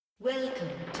Welcome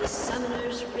to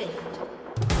Summoner's Rift.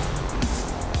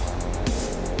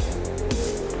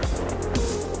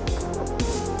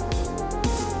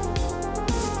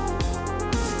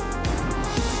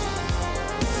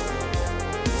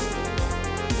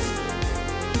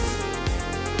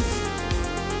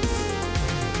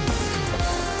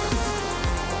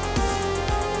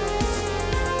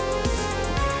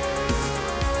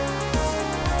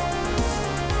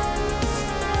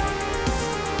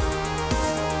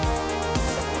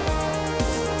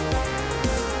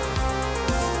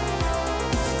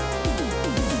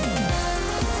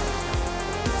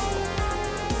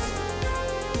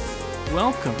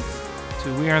 Welcome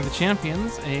to We Are the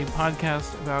Champions, a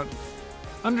podcast about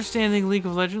understanding League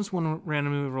of Legends one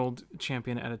randomly rolled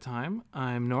champion at a time.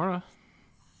 I'm Nora.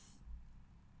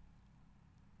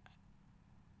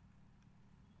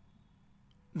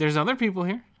 There's other people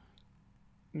here.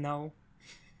 No,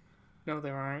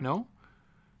 there aren't. No?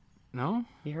 No?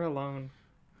 You're alone.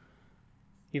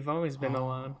 You've always been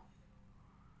alone.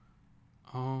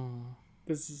 Oh.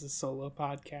 This is a solo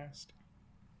podcast.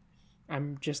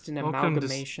 I'm just an Welcome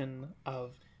amalgamation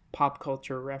of pop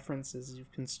culture references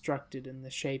you've constructed in the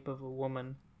shape of a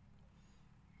woman.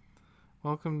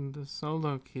 Welcome to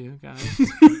Solo Queue, guys.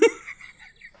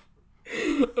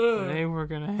 Today we're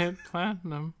gonna hit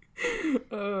platinum.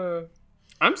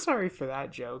 I'm sorry for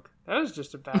that joke. That was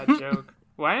just a bad joke.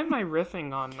 Why am I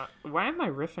riffing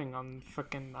on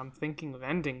fucking I'm thinking of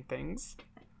ending things?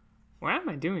 Why am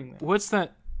I doing that? What's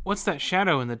that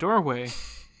shadow in the doorway?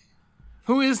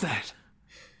 Who is that?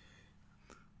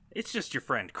 It's just your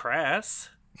friend Crass.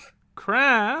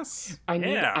 Crass? I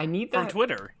need that from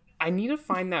Twitter. I need to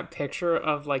find that picture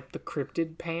of like the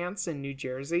cryptid pants in New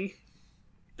Jersey.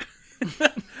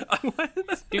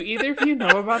 What? Do either of you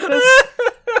know about this?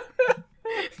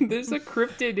 There's a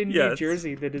cryptid in New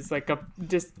Jersey that is like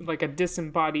a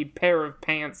disembodied pair of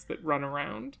pants that run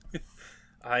around.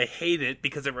 I hate it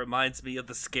because it reminds me of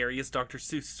the scariest Dr.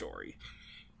 Seuss story.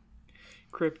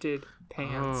 Cryptid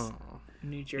pants,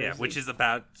 New Jersey. Yeah, which is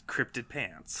about cryptid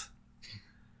pants.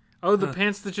 Oh, the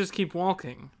pants that just keep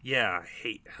walking. Yeah, I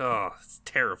hate. Oh, it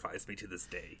terrifies me to this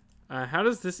day. How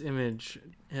does this image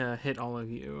hit all of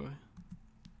you?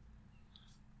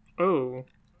 Oh,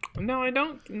 no, I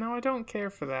don't care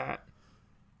for that.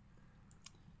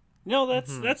 No,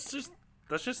 that's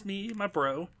just me, and my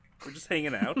bro. We're just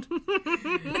hanging out.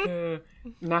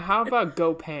 Now, how about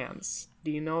Go Pants? Do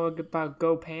you know about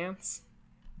Go Pants?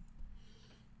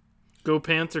 Go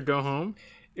pants or go home?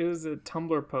 It was a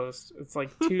Tumblr post. It's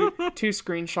like two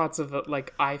screenshots of a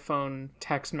like iPhone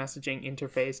text messaging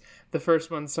interface. The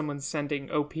first one, someone's sending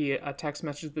OP a text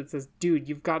message that says, "Dude,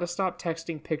 you've got to stop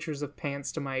texting pictures of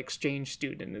pants to my exchange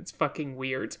student. It's fucking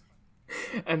weird."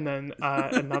 And then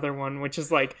another one, which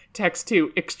is like, text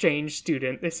to exchange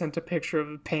student. They sent a picture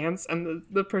of pants, and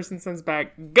the person sends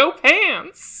back, "Go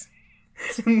Pants!"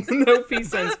 And then OP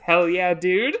sends, "Hell yeah,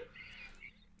 dude."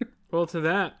 Well, to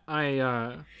that,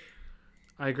 I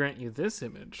grant you this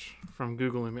image from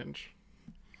Google Image.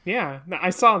 Yeah, I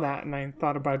saw that, and I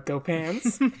thought about Go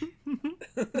Pants.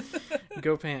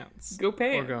 Go pants. Go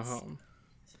Pants. Or go home.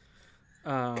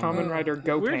 Common Writer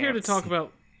Go We're Pants. here to talk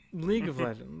about League of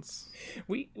Legends.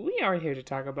 We are here to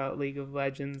talk about League of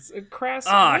Legends. Crass,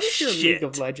 Ah, what is your shit. League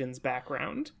of Legends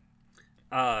background?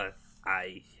 I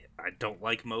don't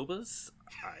like MOBAs.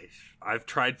 I've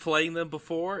tried playing them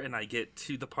before, and I get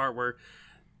to the part where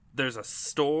there's a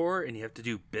store and you have to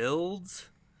do builds,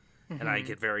 and I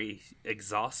get very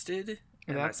exhausted.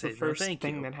 And That's I say, the first no, thank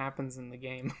thing you. that happens in the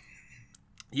game.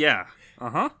 Yeah,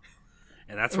 and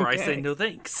that's where I say Okay. no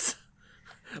thanks.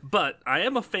 But I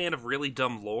am a fan of really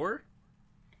dumb lore,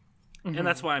 and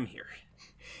that's why I'm here.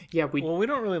 Yeah, We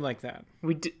don't really like that.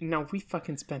 we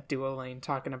fucking spent Duo Lane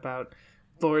talking about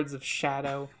Lords of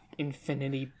Shadow,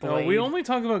 Infinity Blade, No, we only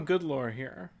talk about good lore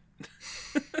here.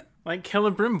 Like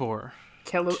Celebrimbor.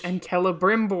 and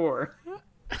Celebrimbor.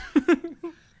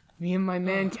 Me and my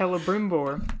man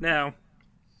Celebrimbor. Now,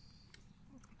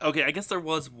 okay, I guess there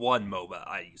was one MOBA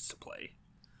I used to play,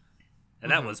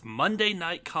 and that was Monday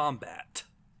Night Combat.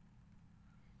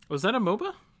 Was that a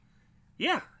MOBA?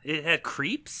 Yeah, it had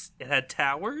creeps, it had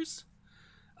towers.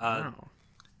 Wow.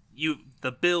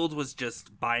 The build was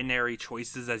just binary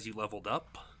choices as you leveled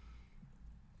up.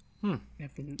 Yeah,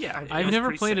 I've was never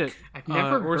pretty played sick. it. I've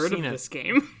never or heard of seen it. this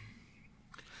game.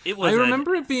 It was I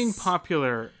remember it being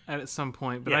popular at some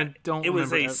point, but I don't It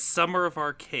was remember a Summer of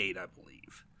Arcade, I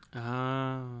believe.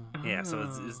 Ah. Yeah, so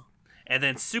it's and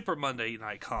then Super Monday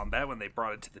Night Combat when they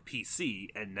brought it to the PC,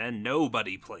 and then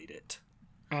nobody played it.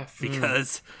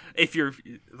 Because if you're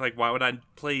like, why would I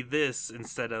play this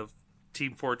instead of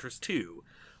Team Fortress 2?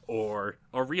 or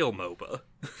a real MOBA.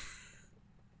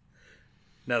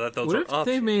 Now that those What are if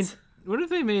options. What if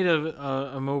they made a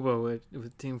MOBA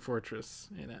with Team Fortress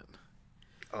in it?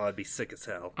 Oh, I'd be sick as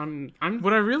hell.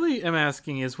 What I really am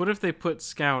asking is, what if they put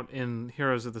Scout in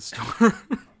Heroes of the Storm?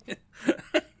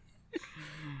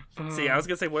 See, I was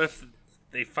gonna say, what if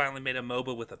they finally made a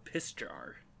MOBA with a piss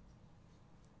jar?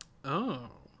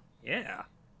 Oh. Yeah.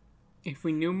 If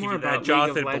we knew more you that about League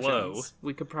Jonathan of blow. Legends,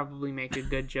 we could probably make a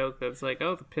good joke that's like,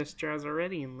 oh, the piss jar's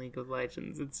already in League of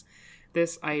Legends. It's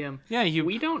this item. Yeah,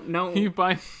 We don't know. You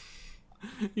buy...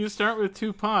 You start with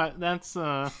 2 pot, that's, you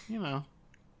know...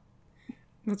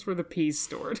 That's where the pea's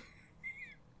stored.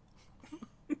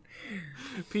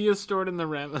 P is stored in the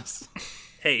Rammus.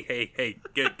 Hey,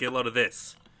 get a load of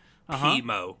this. Uh-huh.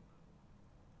 Chemo.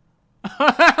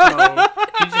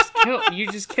 Oh, you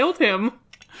just killed him.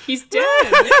 He's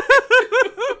dead.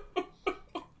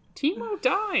 Timo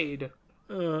died.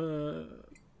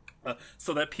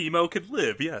 So that Pimo could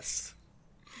live, yes.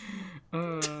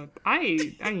 I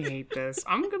hate this.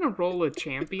 I'm gonna roll a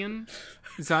champion.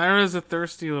 Zyra's a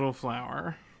thirsty little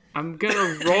flower. I'm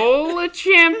gonna roll a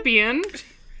champion,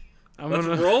 Let's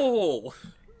roll.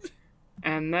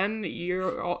 and then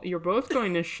you're both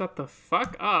going to shut the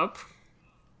fuck up.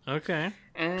 Okay.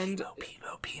 And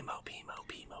Pimo.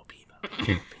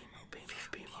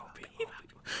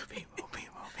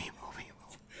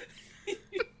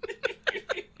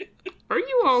 are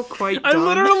you all quite I done?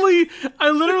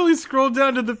 literally scrolled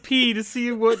down to the P to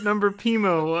see what number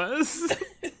Pimo was.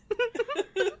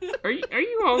 Are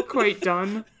you all quite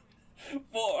done?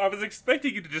 Well, I was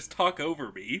expecting you to just talk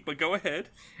over me, but go ahead.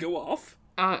 Go off.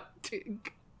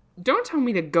 Don't tell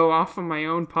me to go off on my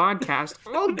own podcast.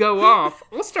 I'll go off.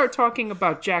 We'll start talking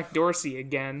about Jack Dorsey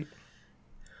again.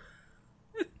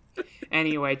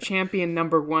 Anyway, champion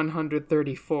number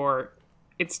 134.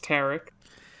 It's Taric.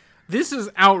 This is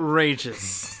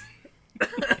outrageous.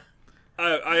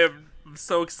 I am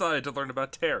so excited to learn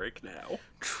about Taric now.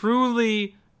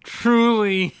 Truly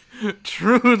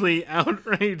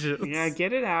outrageous. Yeah,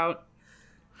 get it out.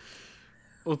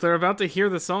 Well, they're about to hear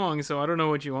the song, so I don't know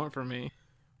what you want from me.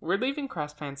 We're leaving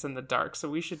Crass Pants in the dark, so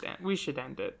we should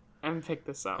end it and pick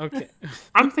this up. Okay.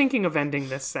 I'm thinking of ending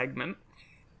this segment.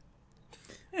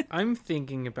 I'm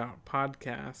thinking about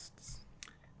podcasts.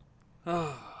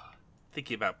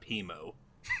 Thinking about Pimo.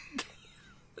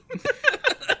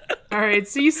 All right,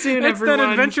 see you soon, That's everyone.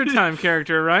 that Adventure Time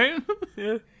character, right?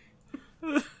 Yeah.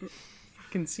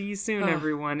 Can see you soon,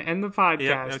 everyone. End the podcast.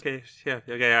 Yeah, okay. Yeah,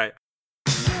 okay, all right.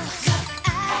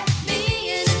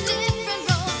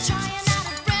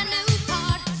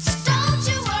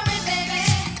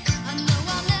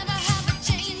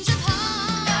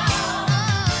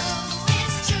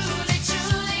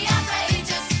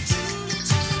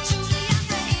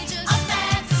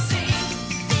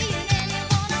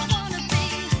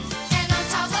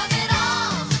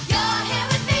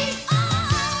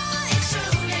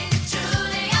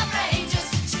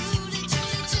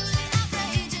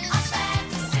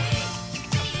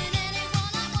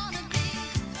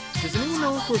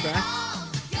 We're back.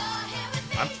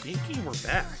 I'm thinking we're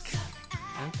back.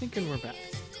 I'm thinking we're back.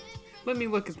 Let me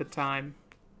look at the time.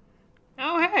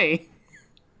 Oh, hey.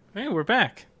 Hey, we're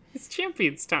back. It's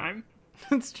Champions time.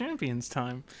 It's Champions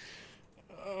time.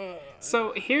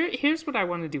 So here's what I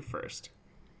want to do first.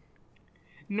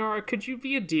 Nora, could you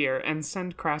be a dear and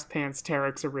send Crass Pants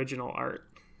Taric's original art?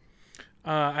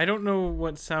 I don't know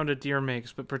what sound a deer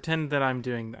makes, but pretend that I'm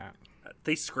doing that.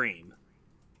 They scream.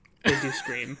 They do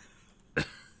scream.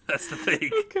 That's the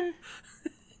thing. Okay.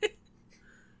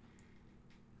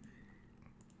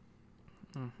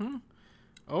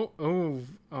 Oh,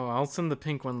 I'll send the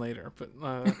pink one later, but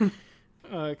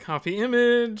copy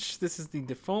image. This is the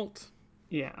default.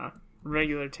 Yeah,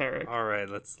 regular Taric. All right,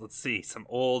 let's see some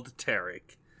old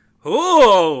Taric.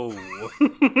 Oh!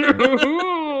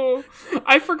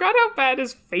 I forgot how bad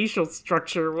his facial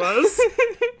structure was.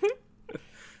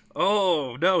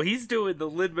 Oh no, he's doing the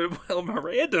Lin-Manuel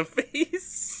Miranda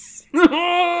face.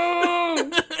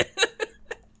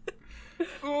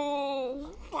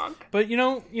 Oh, fuck. But you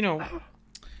know,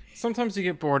 sometimes you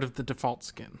get bored of the default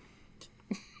skin.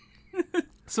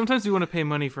 Sometimes you want to pay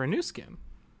money for a new skin.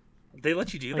 They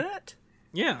let you do that?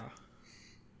 Yeah.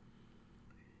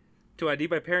 Do I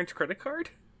need my parents' credit card?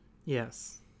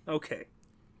 Yes. Okay.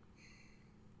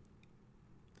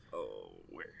 Oh,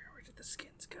 where did the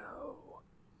skins go?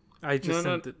 I just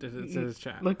sent it to his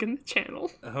chat. Look in the channel.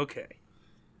 Okay.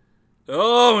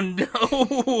 Oh no!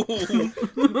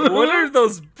 What are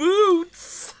those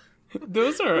boots?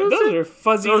 Those are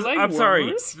fuzzy leg I'm warmers.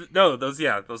 sorry. No, those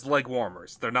leg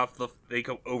warmers. They're not. They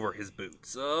go over his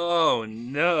boots. Oh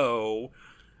no!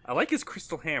 I like his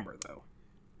crystal hammer, though.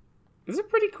 It's a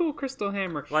pretty cool crystal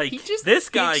hammer. Like, He this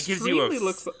guy gives you a... extremely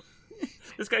looks like...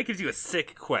 This guy gives you a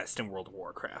sick quest in World of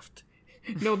Warcraft.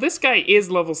 No, this guy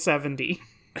is level 70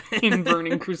 in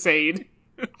Burning Crusade.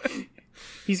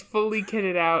 He's fully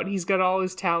kitted out. He's got all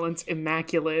his talents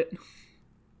immaculate.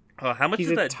 How much He's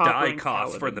did a that die top-rank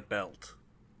cost for paladin. the belt?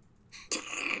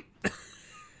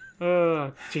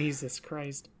 Oh, Jesus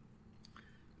Christ.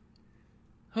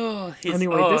 Oh,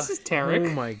 Anyway, this is Taric.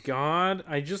 Oh my god.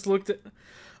 I just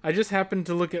happened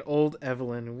to look at old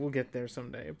Evelyn. We'll get there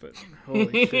someday, but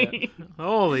holy shit.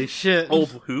 Holy shit.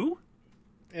 Old who?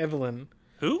 Evelyn.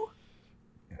 Who?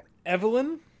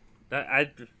 Evelyn? I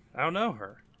don't know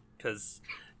her. Because,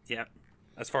 yeah,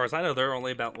 as far as I know, there are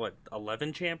only about,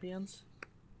 11 champions?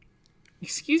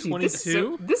 Excuse me,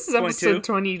 22? this is episode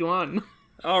 21.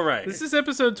 All right. This is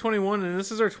episode 21, and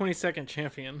this is our 22nd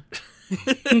champion.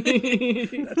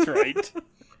 That's right.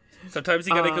 Sometimes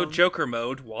you gotta go Joker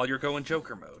mode while you're going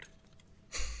Joker mode.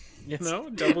 You know?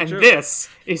 Double And Joker. this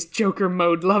is Joker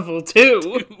mode level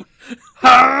 2.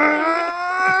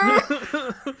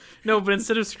 No, but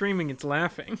instead of screaming, it's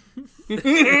laughing.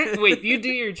 Wait, you do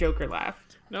your Joker laugh.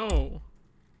 No.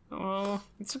 Oh,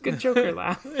 it's a good Joker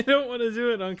laugh. I don't want to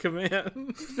do it on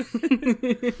command.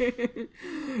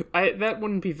 That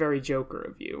wouldn't be very Joker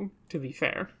of you, to be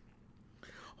fair.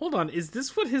 Hold on, is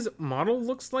this what his model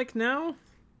looks like now?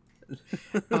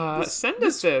 Send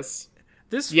us this.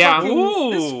 This Yeah. fucking,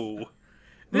 Ooh!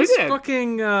 this Look at it.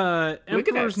 fucking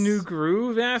Emperor's this. New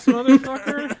Groove ass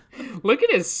motherfucker. Look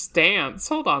at his stance.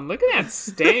 Hold on, look at that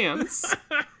stance.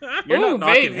 You're Oh, not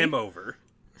knocking baby. him over.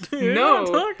 You're No. not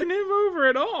talking him over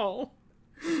at all.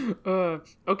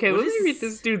 Okay, let me read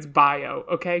this dude's bio,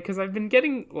 okay? Because I've been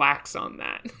getting lax on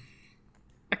that.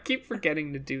 I keep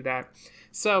forgetting to do that.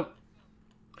 So,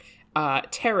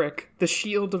 Taric, the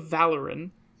Shield of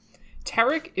Valoran.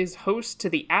 Taric is host to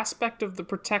the Aspect of the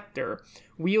Protector,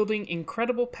 wielding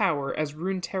incredible power as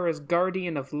Runeterra's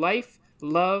guardian of life,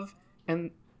 love,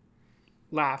 and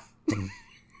laugh.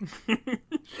 Shut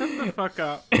the fuck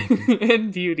up.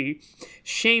 and beauty,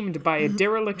 shamed by a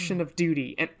dereliction of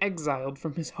duty and exiled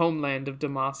from his homeland of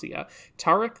Demacia,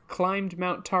 Taric climbed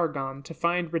Mount Targon to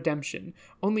find redemption,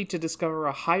 only to discover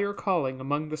a higher calling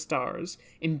among the stars.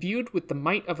 Imbued with the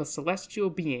might of a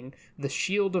celestial being, the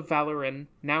Shield of Valoran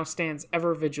now stands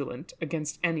ever vigilant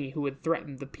against any who would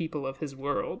threaten the people of his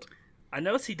world. I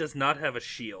notice he does not have a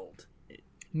shield.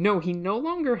 No, he no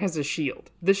longer has a shield.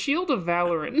 The Shield of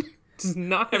Valoran does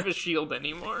not have a shield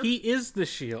anymore. He is the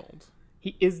shield.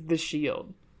 He is the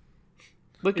shield.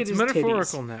 Look It's at his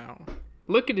metaphorical titties. now.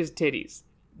 Look at his titties.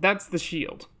 That's the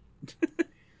shield.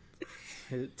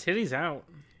 His titty's out.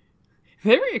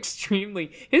 They're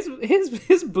extremely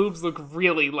his boobs look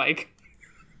really like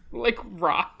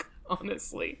rock,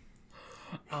 honestly.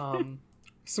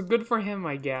 So good for him,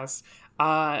 I guess.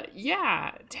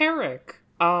 Yeah, Taric.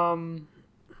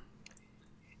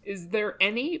 Is there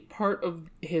any part of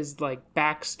his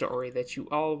backstory that you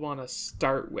all want to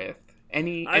start with?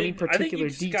 Any particular I think you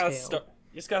detail? You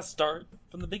just gotta start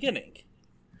from the beginning.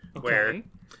 Okay. Where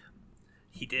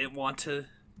he didn't want to...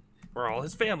 Where all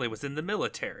his family was in the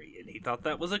military, and he thought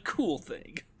that was a cool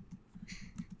thing.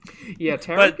 Yeah,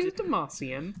 Taric But- is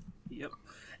Demacian. Yep.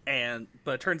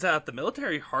 But it turns out the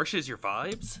military harshes your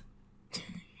vibes.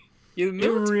 Yeah,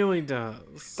 It really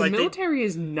does. the like they- military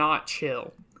is not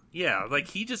chill. Yeah,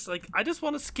 he just I just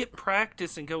want to skip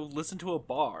practice and go listen to a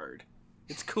bard.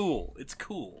 It's cool. It's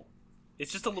cool. It's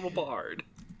just a little bard.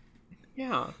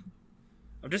 Yeah.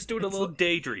 I'm just doing a little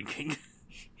day drinking.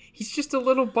 He's just a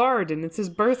little bard, and it's his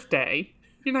birthday.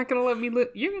 You're not gonna let me.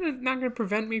 Not gonna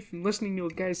prevent me from listening to a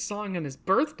guy's song on his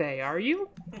birthday, are you?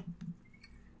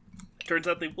 Turns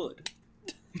out they would.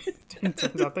 Turns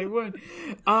out they would.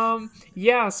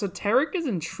 Yeah. So Taric is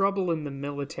in trouble in the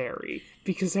military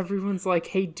because everyone's like,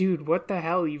 "Hey, dude, what the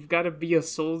hell? You've got to be a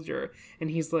soldier," and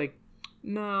he's like,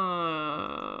 "No,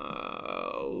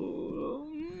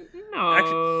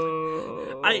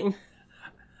 no." Actually,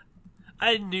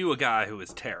 I knew a guy who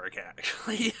was Taric,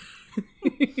 actually.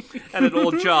 At an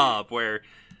old job where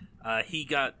he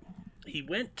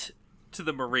went to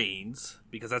the Marines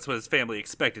because that's what his family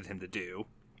expected him to do,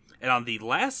 and on the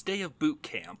last day of boot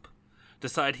camp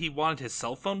decided he wanted his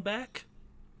cell phone back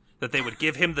that they would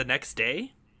give him the next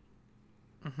day.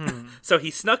 Mm-hmm. So he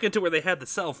snuck into where they had the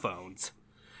cell phones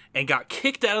and got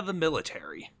kicked out of the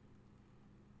military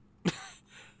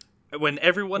when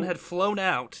everyone had flown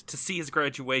out to see his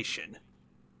graduation.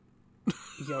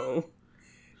 Yo.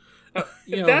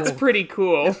 Yo. That's pretty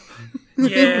cool.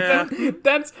 Yeah.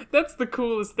 That's the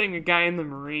coolest thing a guy in the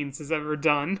Marines has ever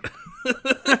done.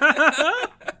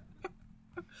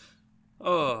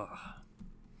 Oh.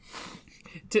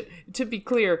 To be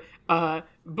clear,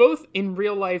 both in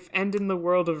real life and in the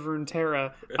world of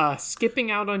Runeterra,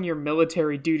 skipping out on your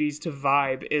military duties to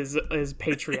vibe is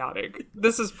patriotic.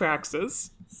 This is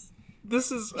Praxis.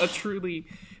 This is truly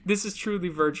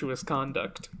virtuous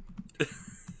conduct.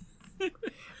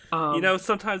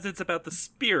 Sometimes it's about the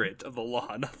spirit of the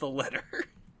law, not the letter.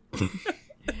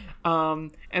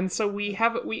 And so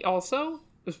we also,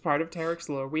 as part of Taric's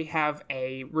lore, we have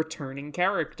a returning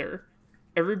character.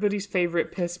 Everybody's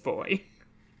favorite piss boy,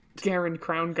 Garen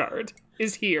Crownguard,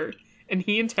 is here, and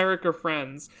he and Taric are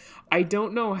friends. I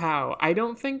don't know how. I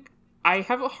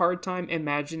have a hard time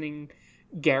imagining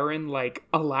Garen, like,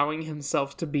 allowing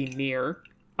himself to be near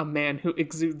a man who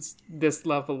exudes this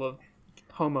level of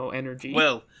homo energy.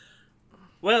 Well,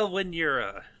 when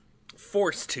you're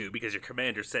forced to, because your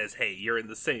commander says, hey, you're in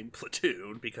the same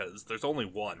platoon, because there's only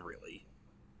one, really.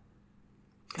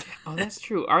 Oh, that's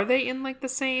true. Are they in, like, the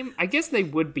same? I guess they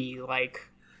would be, like...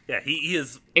 Yeah, he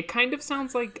is... It kind of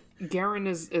sounds like Garen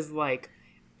is like,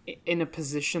 in a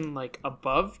position, like,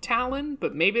 above Talon,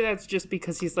 but maybe that's just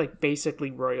because he's, like,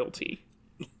 basically royalty.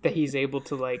 That he's able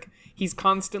to, like... He's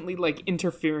constantly, like,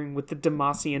 interfering with the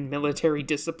Demacian military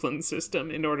discipline system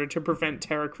in order to prevent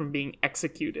Taric from being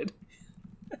executed.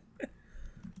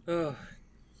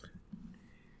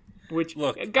 Which,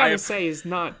 look, I gotta say, is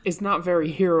not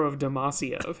very Hero of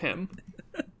Demacia of him.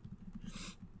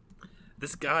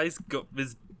 This guy's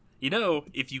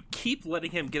if you keep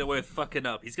letting him get away with fucking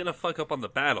up, he's gonna fuck up on the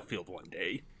battlefield one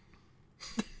day.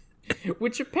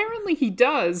 Which apparently he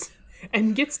does,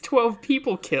 and gets 12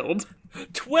 people killed.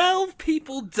 12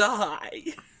 people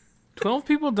die! 12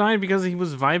 people died because he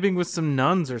was vibing with some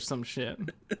nuns or some shit.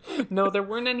 No, there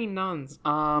weren't any nuns.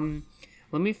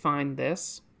 Let me find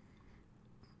this.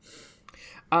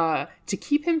 To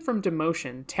keep him from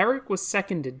demotion, Taric was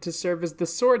seconded to serve as the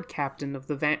sword captain of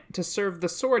the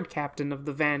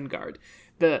vanguard.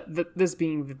 This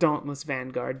being the Dauntless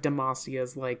Vanguard,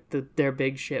 Demacia's like their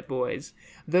big shit boys.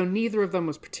 Though neither of them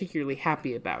was particularly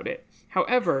happy about it.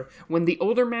 However, when the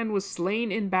older man was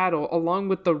slain in battle along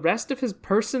with the rest of his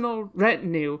personal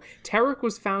retinue, Taric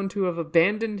was found to have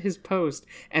abandoned his post,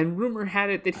 and rumor had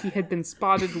it that he had been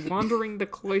spotted wandering the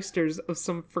cloisters of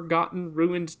some forgotten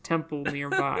ruined temple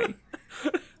nearby.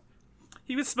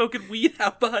 He was smoking weed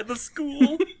out behind the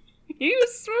school. He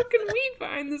was smoking weed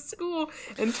behind the school,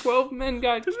 and 12 men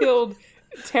got killed.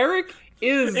 Taric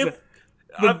is...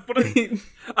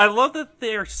 I love that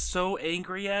they're so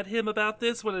angry at him about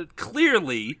this when it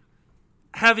clearly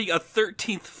having a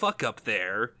 13th fuck up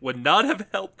there would not have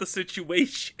helped the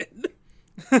situation.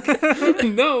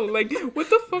 No, like, what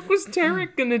the fuck was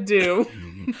Taric gonna do?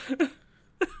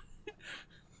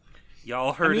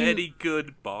 Y'all heard any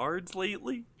good bards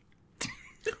lately?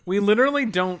 We literally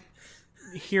don't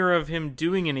hear of him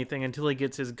doing anything until he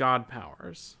gets his god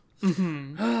powers.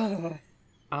 Mm-hmm.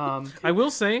 I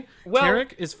will say,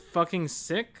 Taric is fucking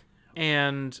sick,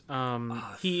 and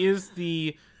he is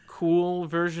the cool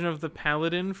version of the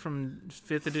paladin from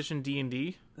 5th edition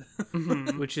D&D,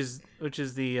 mm-hmm. which is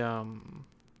the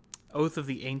Oath of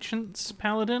the Ancients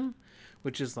paladin,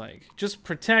 which is like, just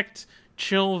protect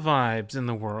chill vibes in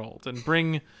the world, and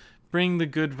bring the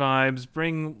good vibes,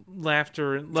 bring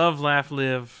laughter, love, laugh,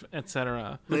 live,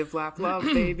 etc. Live, laugh, love,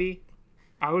 baby.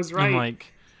 I was right. And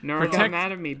like, Nora got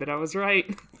mad at me, but I was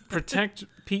right. Protect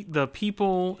the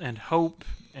people and hope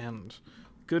and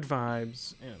good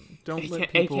vibes, and don't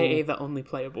let people... AKA the only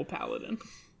playable paladin.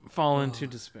 Fall into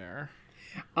despair.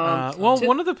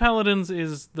 One of the paladins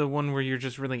is the one where you're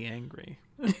just really angry.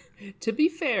 To be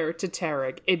fair to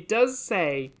Taric, it does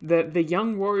say that the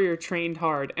young warrior trained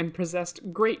hard and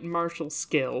possessed great martial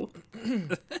skill.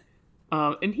 And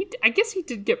I guess he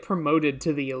did get promoted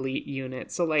to the elite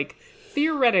unit, so like,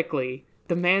 theoretically...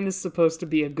 The man is supposed to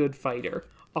be a good fighter,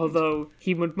 although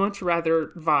he would much rather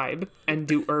vibe and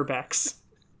do urbex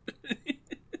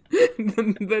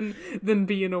than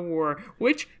be in a war.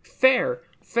 Which, fair.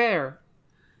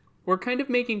 We're kind of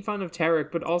making fun of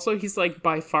Taric, but also he's like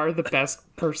by far the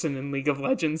best person in League of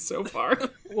Legends so far.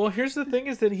 Well, here's the thing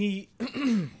is that he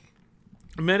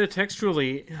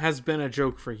metatextually has been a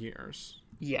joke for years.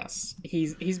 Yes,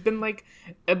 he's been like,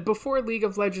 before League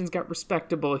of Legends got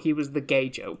respectable, he was the gay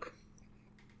joke.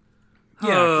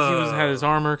 Yeah, because he had his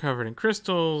armor covered in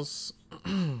crystals.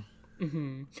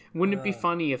 Mm-hmm. Wouldn't it be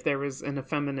funny if there was an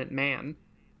effeminate man?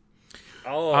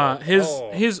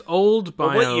 His old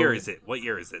bio... Well, what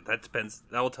year is it? That depends.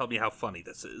 That will tell me how funny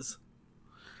this is.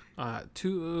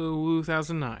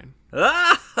 2009.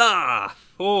 Ah!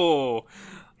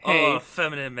 Hey.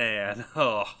 Feminine man.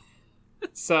 Oh.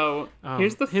 So,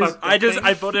 here's the fuck. I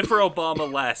voted for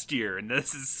Obama last year, and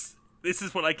this is... This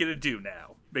is what I get to do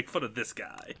now. Make fun of this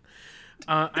guy.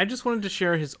 I just wanted to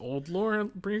share his old lore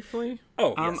briefly.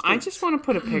 Oh, yes, I please. just want to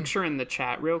put a picture in the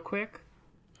chat real quick.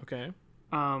 Okay.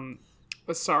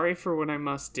 Sorry for what I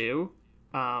must do.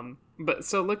 But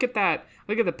so look at that.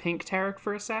 Look at the pink Taric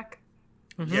for a sec.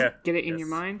 Yeah. Get it in your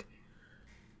mind.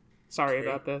 Sorry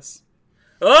about this.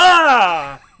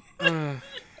 Ah!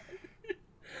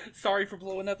 Sorry for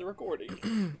blowing out the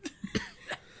recording.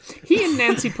 He and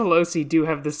Nancy Pelosi do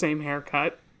have the same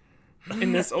haircut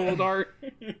in this old art.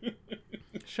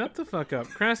 Shut the fuck up.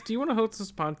 Crass, do you want to host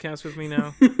this podcast with me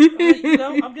now? I'm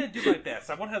going to do my best.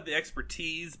 I won't have the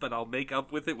expertise, but I'll make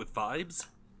up with it with vibes.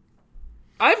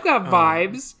 I've got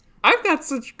vibes. I've got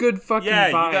such good fucking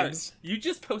vibes. You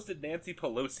just posted Nancy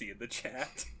Pelosi in the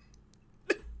chat.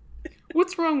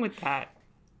 What's wrong with that?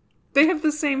 They have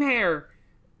the same hair.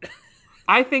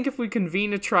 I think if we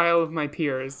convene a trial of my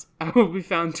peers, I will be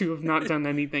found to have not done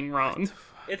anything wrong.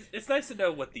 It's nice to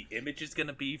know what the image is going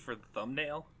to be for the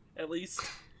thumbnail, at least.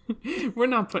 We're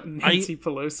not putting Nancy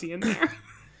Pelosi in there.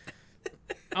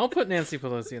 I'll put Nancy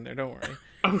Pelosi in there, don't worry.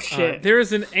 Oh shit. There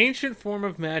is an ancient form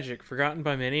of magic forgotten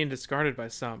by many and discarded by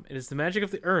some. It is the magic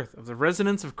of the earth, of the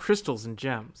resonance of crystals and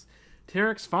gems.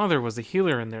 Taric's father was a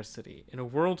healer in their city, in a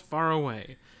world far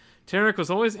away. Taric was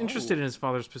always interested in his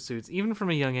father's pursuits, even from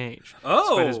a young age.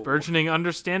 Despite his burgeoning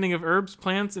understanding of herbs,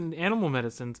 plants, and animal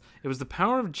medicines, it was the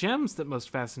power of gems that most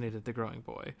fascinated the growing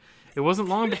boy. It wasn't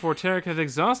long before Taric had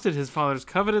exhausted his father's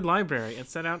coveted library and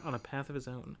set out on a path of his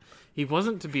own. He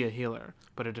wasn't to be a healer,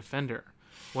 but a defender,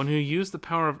 one who used the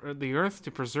power of the earth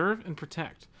to preserve and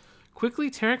protect. Quickly,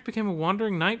 Taric became a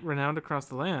wandering knight renowned across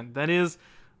the land. That is,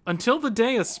 until the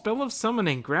day a spell of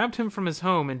summoning grabbed him from his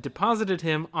home and deposited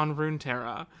him on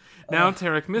Runeterra. Now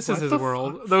Taric misses his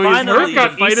world, though he's Finally, heard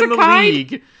to fight in the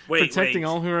isekai'd? league, Wait. protecting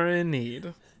all who are in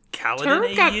need. Kaladin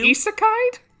Taric got AU?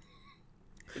 isekai'd?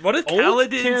 What if Old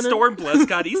Kaladin canon- Stormblessed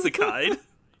got isekai'd?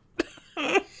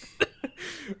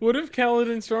 What if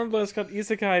Kaladin Stormblessed got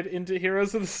isekai'd into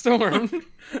Heroes of the Storm?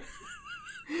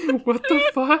 What the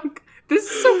fuck? This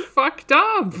is so fucked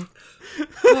up.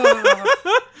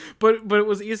 but it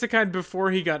was isekai'd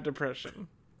before he got depression.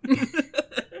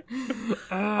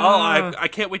 I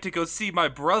can't wait to go see my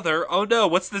brother. Oh no,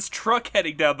 what's this truck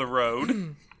heading down the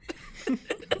road?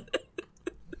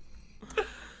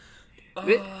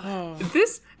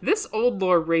 This old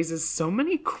lore raises so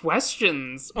many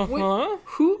questions. Uh-huh.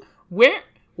 Who? Where?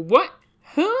 What?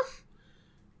 Huh?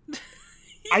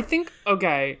 I think,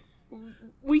 okay,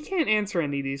 we can't answer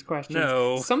any of these questions.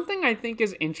 No. Something I think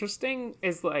is interesting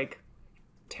is, like,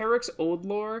 Taric's old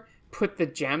lore put the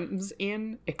gems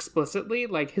in explicitly.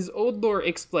 Like, his old lore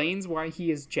explains why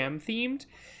he is gem-themed,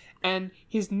 and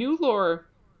his new lore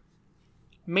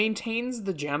maintains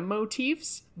the gem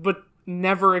motifs, but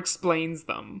never explains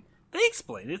them. They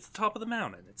explain it. It's the top of the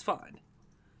mountain. It's fine.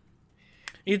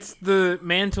 It's the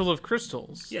mantle of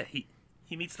crystals. Yeah, he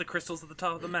meets the crystals at the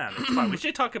top of the mountain. It's fine. We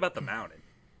should talk about the mountain.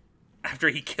 After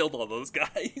he killed all those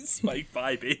guys by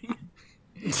vibing.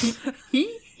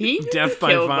 He Death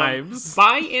by killed them. vibes.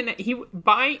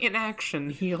 By inaction,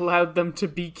 he allowed them to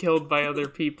be killed by other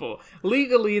people.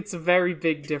 Legally, it's a very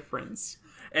big difference.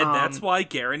 And that's why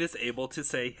Garen is able to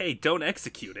say, hey, don't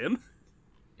execute him.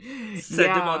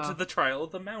 Send him onto the trial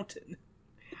of the mountain.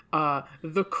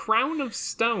 The Crown of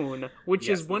Stone, which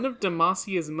is one of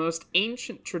Demasia's most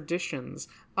ancient traditions.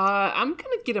 I'm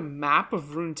gonna get a map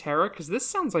of Runeterra, because this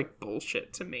sounds like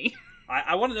bullshit to me.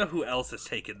 I want to know who else has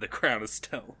taken the Crown of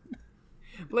Stone.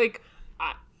 Like,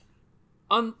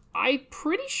 I'm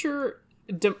pretty sure,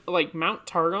 Mount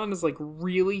Targon is, like,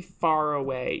 really far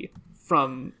away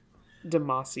from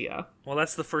Demacia. Well,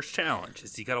 that's the first challenge,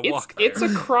 is you gotta walk there. It's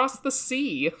across the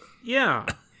sea. Yeah,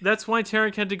 that's why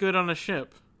Taric had to go on a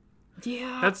ship.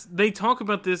 Yeah. They talk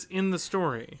about this in the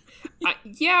story.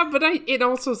 It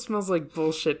also smells like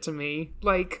bullshit to me.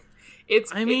 Like, it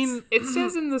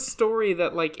says in the story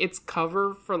that, like, it's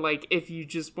cover for, like, if you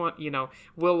just want,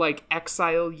 we'll, like,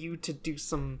 exile you to do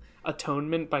some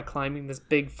atonement by climbing this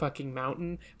big fucking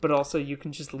mountain, but also you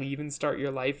can just leave and start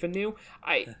your life anew.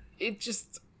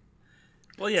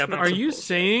 Well, yeah, but Are you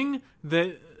saying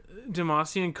that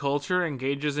Demacian culture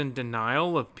engages in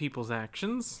denial of people's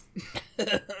actions?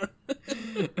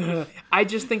 I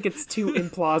just think it's too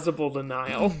implausible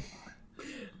denial.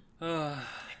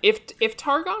 If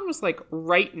Targon was, like,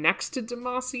 right next to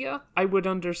Demacia, I would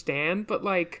understand, but,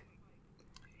 like,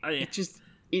 it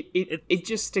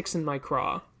just sticks in my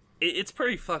craw. It's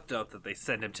pretty fucked up that they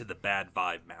send him to the Bad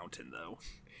Vibe Mountain, though.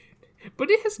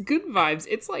 But it has good vibes.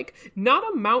 It's, like, not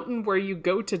a mountain where you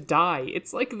go to die.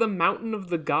 It's, like, the mountain of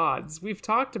the gods. We've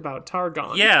talked about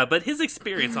Targon. Yeah, but his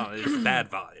experience on it is bad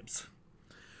vibes.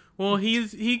 Well,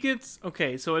 he gets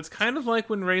okay. So it's kind of like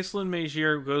when Raistlin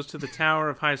Majir goes to the Tower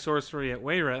of High Sorcery at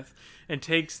Wayreth and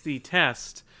takes the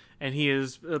test, and he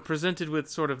is presented with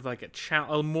sort of like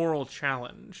a moral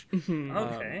challenge.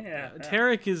 Okay, yeah.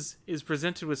 Taric is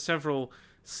presented with several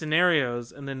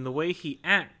scenarios, and then the way he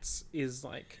acts is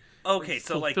like Okay,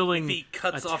 so like if he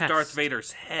cuts off test. Darth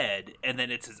Vader's head, and then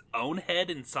it's his own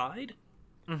head inside.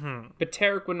 But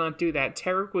Taric would not do that.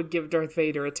 Taric would give Darth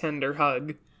Vader a tender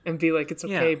hug and be like, "It's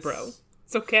okay, Yes. bro.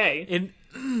 It's okay."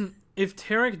 If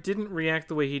Taric didn't react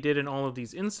the way he did in all of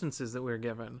these instances that we were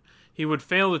given, he would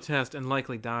fail the test and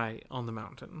likely die on the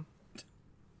mountain.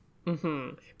 But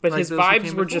Like his those who vibes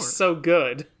came were before. just so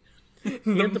good.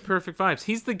 He had the perfect vibes.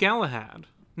 He's the Galahad.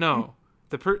 No,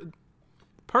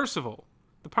 Percival.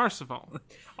 The Parsifal.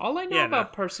 All I know Yeah,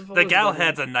 about no. Percival The is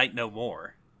Galahad's a knight no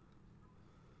more.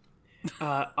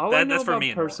 all I know that's for about me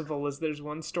and more. Percival is there's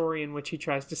one story in which he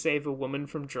tries to save a woman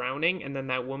from drowning, and then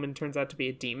that woman turns out to be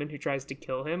a demon who tries to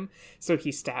kill him. So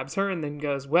he stabs her and then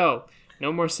goes, "Well,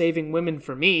 no more saving women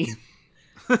for me."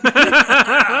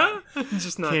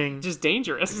 Just not, King. just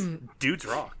dangerous. Dude's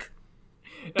rock.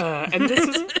 And this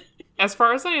is, as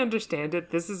far as I understand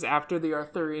it, this is after the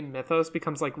Arthurian mythos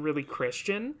becomes like really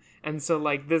Christian, and so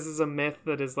like this is a myth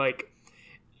that is like,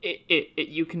 it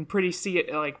you can pretty see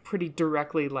it like pretty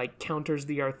directly like counters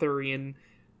the Arthurian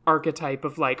archetype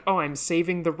of like, oh, I'm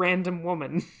saving the random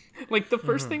woman. Like the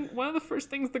first thing, one of the first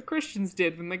things the Christians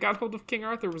did when they got hold of King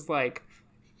Arthur was like,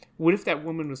 what if that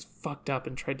woman was fucked up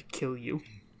and tried to kill you?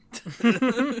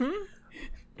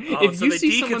 Oh, so they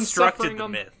deconstructed the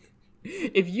myth.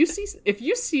 If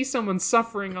you see someone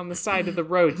suffering on the side of the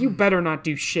road, you better not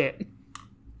do shit.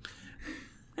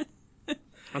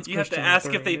 That's You have to Christian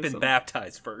ask if they've been Arthurianism.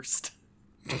 baptized first.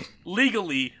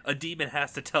 Legally, a demon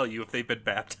has to tell you if they've been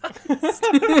baptized.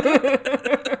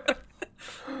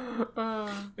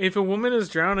 If a woman is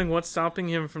drowning, what's stopping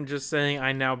him from just saying,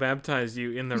 "I now baptize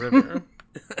you" in the river?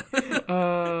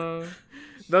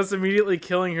 Thus immediately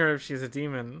killing her if she's a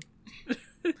demon.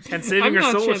 And saving I'm her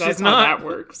not soul sure if that's she's how not. that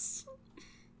works.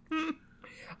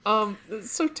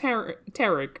 So Taric,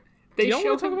 Do they y'all show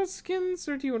want to talk him. about skins,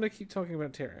 or do you want to keep talking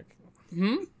about Taric?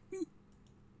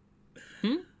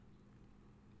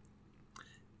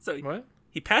 So What?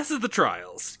 he passes the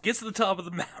trials, gets to the top of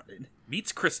the mountain,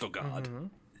 meets Crystal God.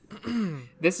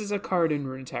 This is a card in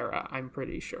Runeterra, I'm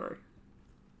pretty sure.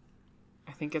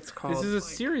 I think it's called. This is a like,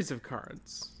 series of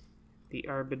cards. the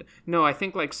Arbiter. No, I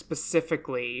think like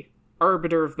specifically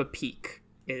Arbiter of the Peak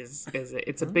is it.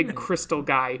 It's a big crystal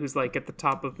guy who's like at the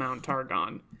top of Mount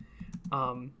Targon.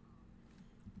 I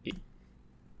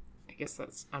guess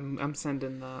that's I'm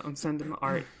sending the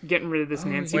art. Getting rid of this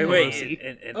Nancy Pelosi.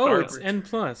 And Oh, Arbor- it's N+.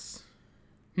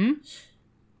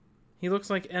 He looks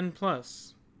like N+.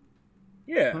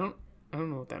 yeah, I don't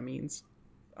know what that means.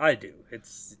 I do.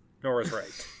 It's Nora's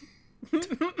right.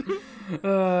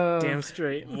 Damn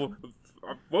straight. What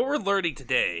we're learning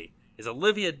today is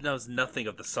Olivia knows nothing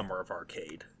of the Summer of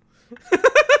Arcade.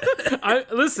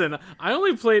 Listen, I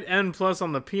only played N+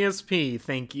 on the PSP,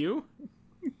 thank you.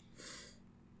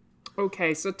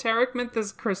 Okay, so Taric met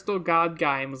this crystal god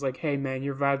guy and was like, "Hey man,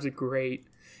 your vibes are great.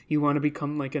 You want to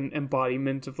become like an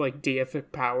embodiment of like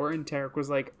deific power?" And Taric was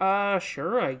like,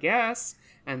 sure, I guess."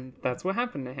 And that's what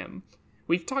happened to him.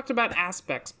 We've talked about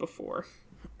aspects before.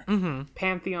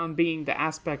 Pantheon being the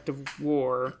aspect of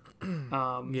war.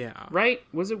 Yeah. Right?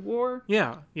 Was it war?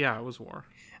 Yeah, it was war.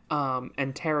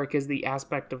 And Taric is the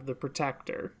aspect of the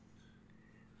protector.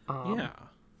 Yeah.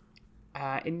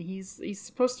 And he's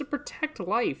supposed to protect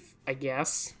life, I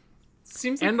guess.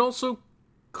 Seems like And also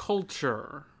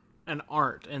culture and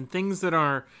art and things that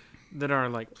are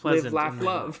like pleasant laugh, in the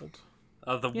love. world.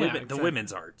 The Yeah, women, exactly. the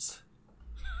women's arts.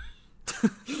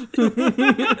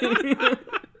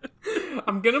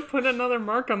 I'm gonna put another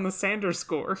mark on the Sanders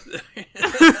score.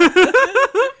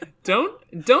 Don't.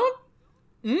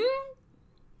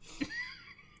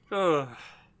 Ugh.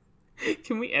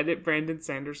 Can we edit Brandon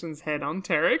Sanderson's head on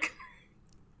Taric?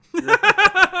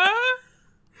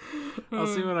 I'll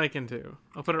see what I can do.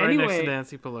 I'll put it right next to Anyway.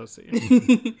 Nancy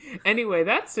Pelosi. Anyway,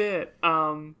 that's it.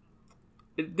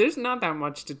 There's not that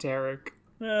much to Taric.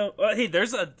 Well, hey,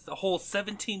 there's a whole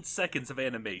 17 seconds of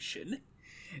animation.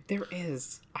 There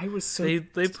is. I was so.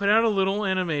 They put out a little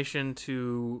animation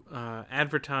to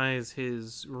advertise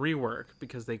his rework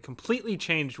because they completely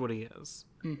changed what he is.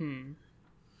 Mm-hmm.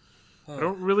 I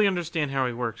don't really understand how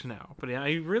he works now, but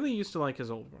I really used to like his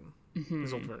old one,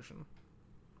 his old version.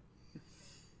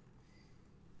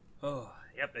 Oh,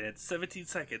 yep, and it's 17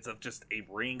 seconds of just a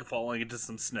ring falling into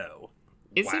some snow.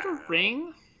 Is it Wow. a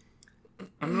ring?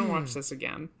 I'm gonna watch this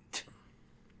again.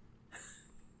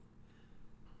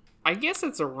 I guess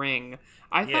it's a ring.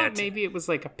 I Yeah, thought maybe it was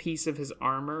like a piece of his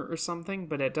armor or something,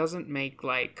 but it doesn't make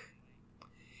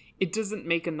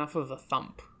enough of a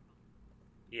thump.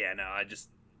 Yeah, no, I just...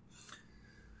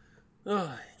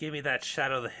 Ugh, give me that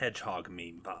Shadow the Hedgehog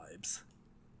meme vibes.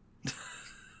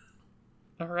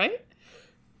 All right.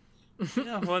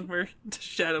 Yeah, one where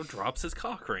Shadow drops his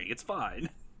cock ring. It's fine.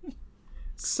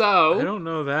 So I don't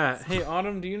know that. Hey,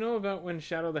 Autumn, do you know about when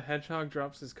Shadow the Hedgehog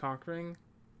drops his cock ring?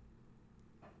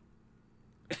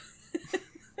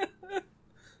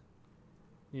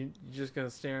 You just gonna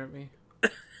stare at me?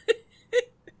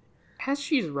 as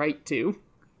she's right to.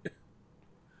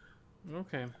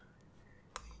 Okay.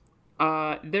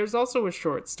 There's also a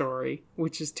short story,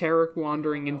 which is Taric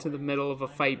wandering into the middle of a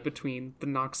fight between the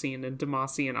Noxian and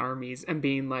Demacian armies and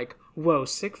being like, whoa,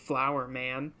 sick flower,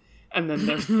 man. And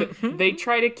then they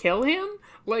try to kill him?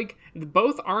 Like,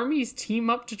 both armies team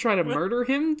up to try to murder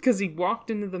him because he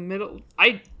walked into the middle.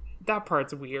 That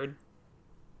part's weird.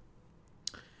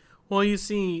 Well, you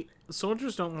see,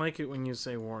 soldiers don't like it when you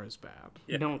say war is bad.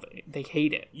 Yeah. No, they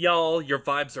hate it. Y'all, your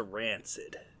vibes are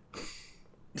rancid.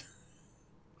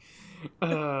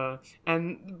 But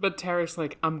Taric's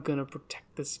like, I'm gonna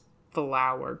protect this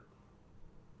flower.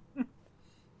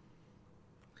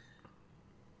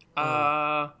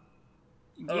 Yeah.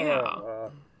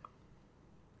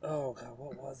 Oh god,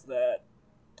 what was that?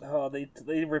 Oh,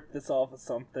 they ripped this off of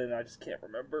something. I just can't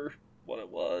remember what it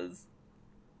was.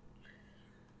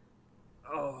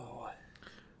 Oh,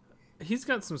 He's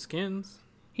got some skins.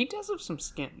 He does have some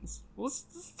skins.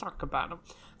 Let's talk about him.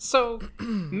 So,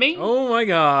 main. Oh my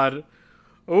god.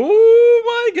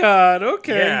 Oh my god.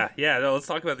 Okay. yeah. No, let's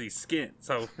talk about these skins.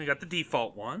 So we got the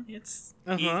default one. It's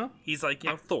he's like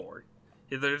Thor.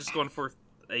 They're just going for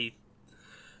a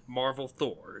Marvel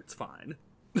Thor. It's fine.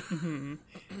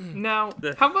 Now,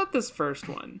 how about this first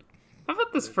one? How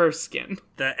about this first skin?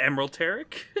 The Emerald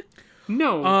Taric.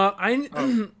 No.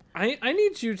 I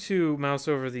need you to mouse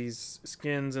over these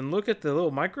skins and look at the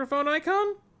little microphone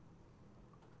icon.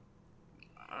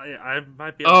 I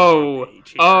might be on the wrong page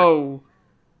here.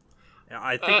 Yeah,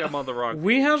 I think I'm on the wrong page.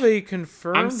 We have a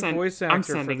confirmed voice I'm actor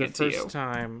for sending the it to you. first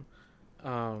time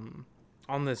on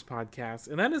this podcast,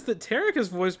 and that is that Taric is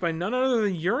voiced by none other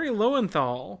than Yuri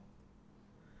Lowenthal.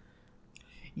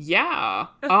 Yeah.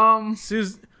 That's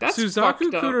Suzaku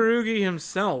fucked up. Kurugi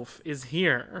himself is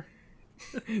here.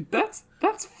 That's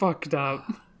fucked up.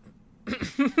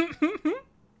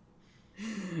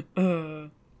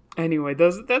 Anyway,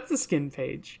 that's the skin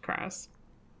page, Crass.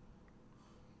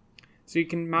 So you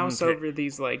can mouse over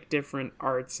these like different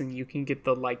arts, and you can get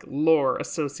the like lore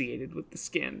associated with the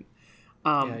skin.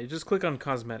 Yeah, you just click on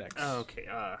cosmetics. Okay.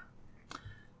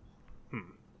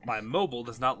 My mobile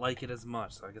does not like it as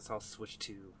much, so I guess I'll switch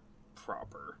to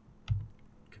proper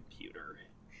computer.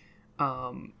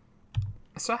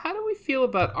 So how do we feel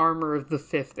about Armor of the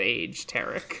Fifth Age,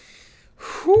 Taric?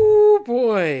 Whoo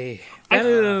boy, that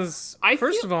is. I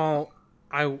First feel- of all,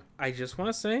 I just want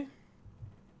to say,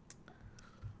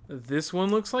 this one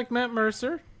looks like Matt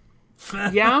Mercer.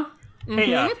 Yeah.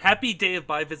 Hey, happy day of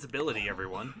bi visibility,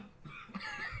 everyone.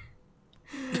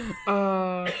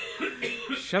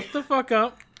 Shut the fuck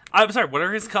up. I'm sorry. What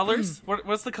are his colors?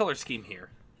 What's the color scheme here?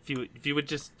 If you would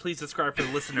just please describe for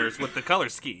the listeners what the color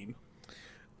scheme.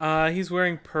 He's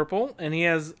wearing purple, and he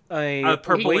has a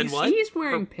purple and what? He's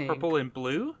wearing pink. Purple and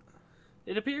blue.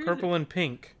 It appears. Purple and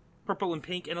pink. Purple and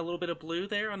pink, and a little bit of blue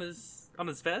there on his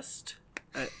vest.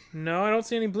 No, I don't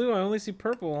see any blue. I only see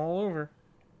purple all over.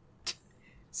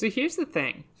 So here's the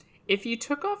thing. If you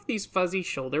took off these fuzzy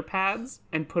shoulder pads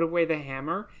and put away the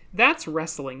hammer, that's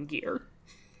wrestling gear.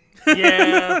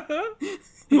 Yeah.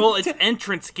 Well, it's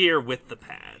entrance gear with the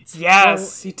pads.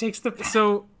 Yes, he takes the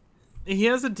So, he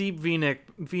has a deep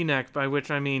V-neck, by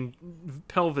which I mean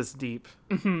pelvis deep.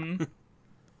 Mm-hmm.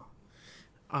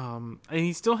 And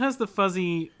he still has the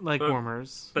fuzzy leg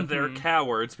warmers. But they're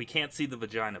cowards. We can't see the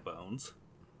vagina bones.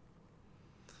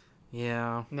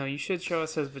 Yeah. No, you should show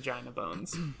us his vagina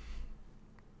bones.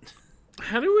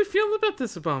 How do we feel about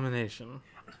this abomination?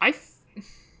 I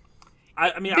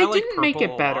mean, they I like didn't make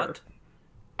purple it a better. lot.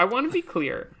 I want to be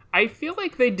clear. I feel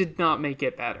like they did not make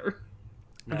it better.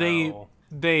 No.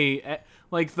 They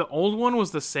like the old one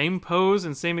was the same pose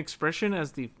and same expression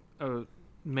as the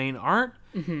main art.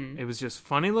 Mm-hmm. It was just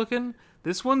funny looking.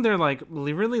 This one, they're like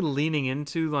really leaning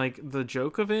into like the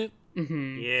joke of it.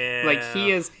 Mm-hmm. Yeah. Like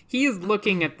he is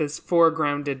looking at this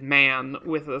foregrounded man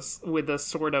with a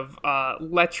sort of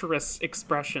lecherous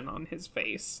expression on his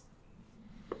face.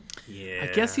 Yeah. I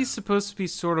guess he's supposed to be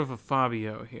sort of a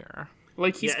Fabio here.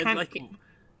 Like he's Yeah, kind of, like,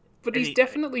 but he's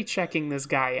definitely checking this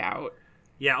guy out.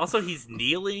 Yeah, also he's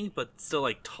kneeling, but still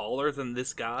like taller than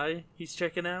this guy he's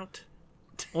checking out.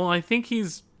 Well, I think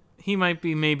he might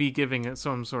be maybe giving it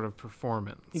some sort of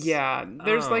performance. Yeah,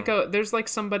 there's like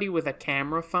somebody with a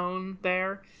camera phone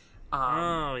there.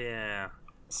 Oh yeah.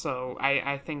 So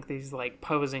I think he's like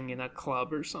posing in a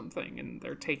club or something, and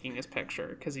they're taking his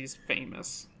picture because he's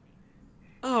famous.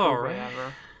 Oh, Or right.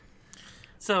 whatever.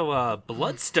 So,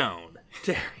 Bloodstone,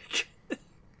 Taric.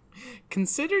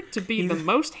 Considered to be the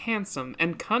most handsome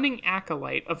and cunning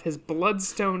acolyte of his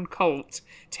Bloodstone cult,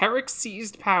 Taric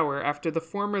seized power after the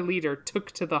former leader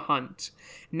took to the hunt.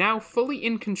 Now fully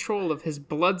in control of his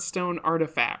Bloodstone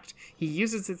artifact, he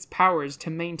uses its powers to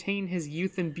maintain his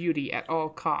youth and beauty at all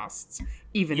costs,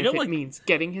 even if it means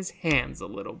getting his hands a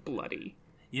little bloody.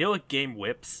 You know what game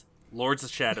whips? Lords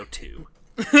of Shadow 2.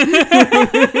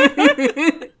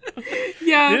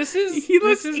 Yeah,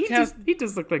 he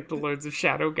does look like the Lords of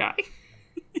Shadow guy.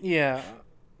 Yeah.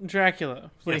 Dracula.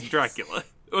 Yes, Dracula.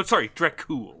 Oh, sorry,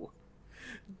 Dracul.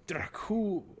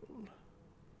 Dracul.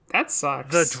 That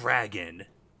sucks. The dragon.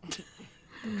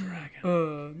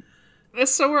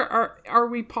 So are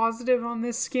we positive on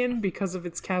this skin because of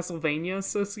its Castlevania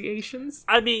associations?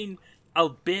 I mean, a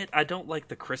bit. I don't like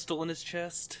the crystal in his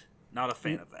chest. Not a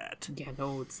fan of that. Yeah,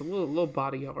 no, it's a little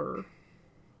body horror.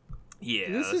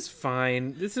 Yeah. This is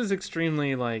fine. This is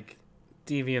extremely, like,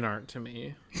 deviant art to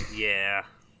me. Yeah.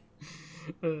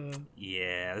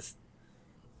 Yeah.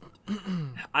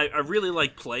 I really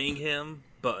like playing him,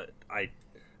 but I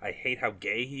hate how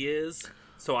gay he is.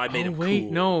 So I made him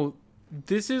cool. No.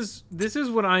 This is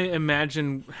what I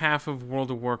imagine half of World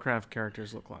of Warcraft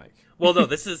characters look like. Well, no,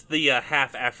 this is the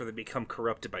half after they become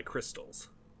corrupted by crystals.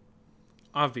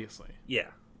 Obviously. Yeah.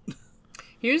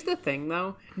 Here's the thing,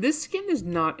 though. This skin is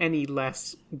not any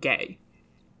less gay.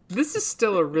 This is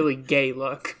still a really gay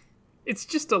look. It's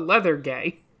just a leather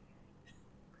gay.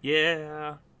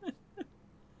 Yeah.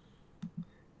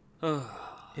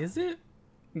 Is it?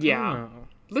 Yeah. Oh.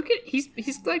 Look at he's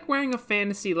like wearing a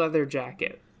fantasy leather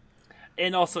jacket.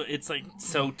 And also, it's like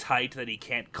so tight that he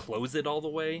can't close it all the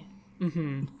way.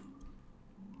 Mm-hmm.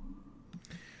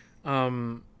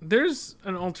 There's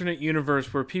an alternate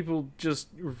universe where people just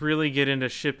really get into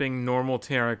shipping normal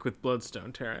Taric with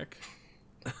Bloodstone Taric.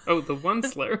 Oh, the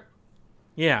Onceler.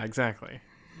 Yeah, exactly.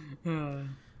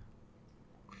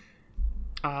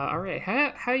 All right.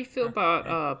 How you feel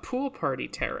about pool party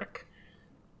Taric?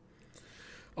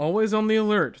 Always on the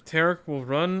alert, Taric will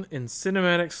run in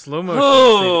cinematic slow motion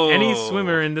Oh! to save any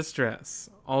swimmer in distress.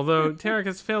 Although Taric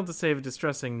has failed to save a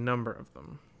distressing number of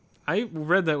them. I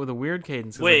read that with a weird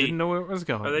cadence because I didn't know where it was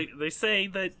going. Are they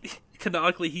saying that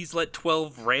canonically he's let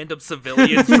 12 random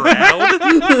civilians drown?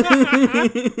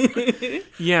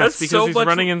 Yes, That's because so he's much-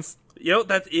 running in. You know,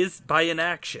 that is by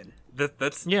inaction.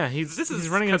 That's He's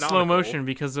running in slow canonical. motion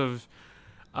because of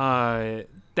that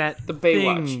The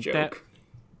Baywatch thing, joke.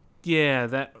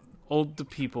 that old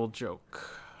people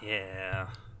joke. Yeah.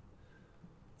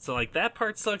 So, like, that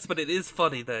part sucks, but it is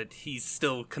funny that he's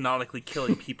still canonically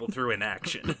killing people through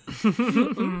inaction.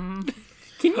 Can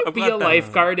you be glad a that-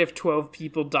 lifeguard if 12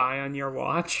 people die on your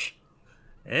watch?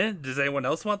 Does anyone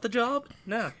else want the job?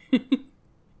 No.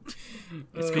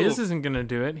 It's cool. This isn't gonna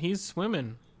do it. He's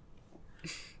swimming.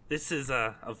 This is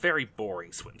a very boring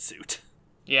swimsuit.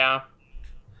 Yeah.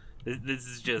 This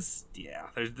is just,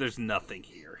 there's nothing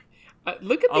here.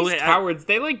 Look at these Okay, cowards.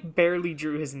 They, like, barely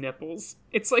drew his nipples.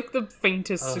 It's like the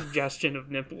faintest suggestion of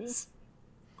nipples.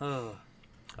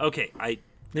 Okay,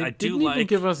 They I do didn't even like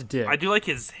give us dick. I do like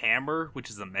his hammer, which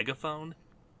is a megaphone.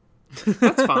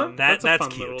 That's fun. That's a that's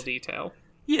fun cute. little detail.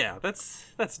 Yeah, that's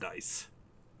nice.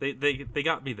 They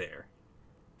got me there.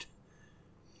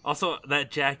 Also,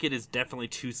 that jacket is definitely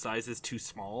 2 sizes too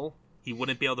small. He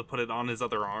wouldn't be able to put it on his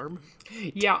other arm.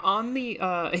 Yeah, on the,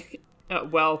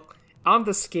 on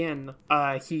the skin,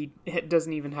 he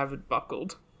doesn't even have it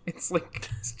buckled. It's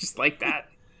just like that.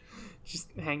 Just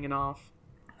hanging off.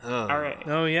 Alright.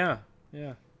 Oh yeah.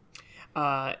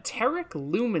 Taric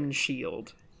Lumen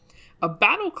Shield. A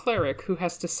battle cleric who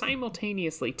has to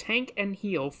simultaneously tank and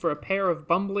heal for a pair of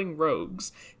bumbling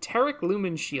rogues, Taric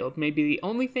Lumen Shield may be the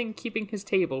only thing keeping his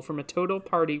table from a total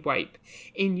party wipe.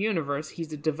 In universe,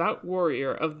 he's a devout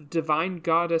warrior of the divine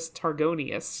goddess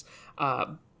Targonius,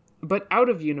 but out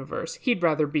of universe, he'd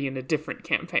rather be in a different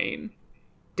campaign.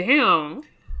 Damn.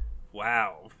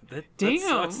 Wow. That Damn.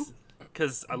 sucks.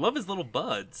 Because I love his little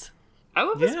buds. I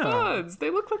love his Yeah. buds.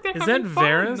 They look like they're Is that having fun.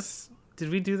 Varys? Did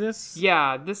we do this?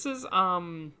 Yeah, this is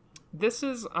fuck.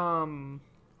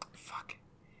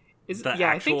 Is The yeah,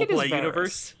 I actual think it is play Varys.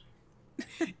 universe.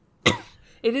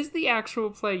 It is the actual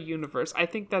play universe. I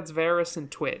think that's Varys and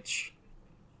Twitch.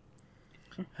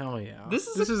 Hell yeah. This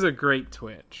is a great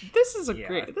Twitch. This is a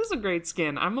Yeah. great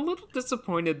skin. I'm a little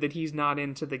disappointed that he's not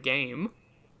into the game.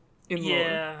 In lore.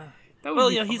 Yeah. That would Well,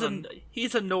 be yeah, fun.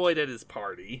 he's annoyed at his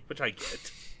party, which I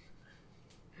get.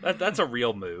 That's a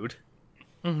real mood.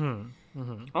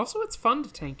 Also, it's fun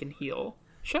to tank and heal.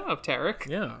 Shut up, Taric.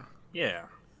 Yeah. Yeah.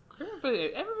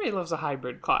 Everybody loves a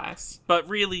hybrid class. But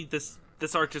really, this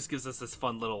art just gives us this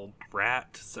fun little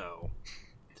rat, so...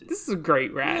 This is a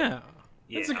great rat. Yeah.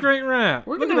 Yeah. It's a great rat.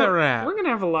 We're Look gonna at that have, rat. We're gonna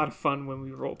have a lot of fun when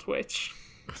we roll Twitch.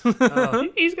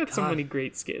 He's got so many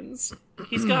great skins.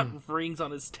 He's got rings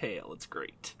on his tail. It's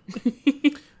great.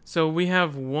 So we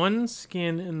have one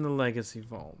skin in the Legacy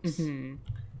Vaults.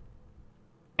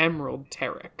 Emerald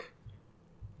Taric.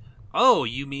 Oh,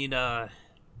 you mean,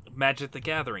 Magic the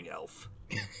Gathering elf.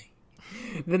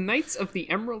 The Knights of the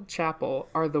Emerald Chapel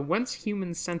are the once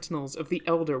human sentinels of the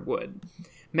Elderwood.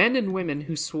 Men and women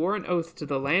who swore an oath to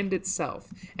the land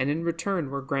itself, and in return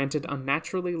were granted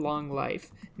unnaturally long life.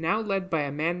 Now led by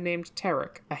a man named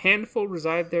Taric, a handful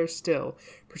reside there still,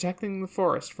 protecting the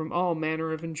forest from all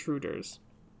manner of intruders.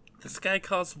 This guy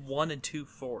caused 1 and 2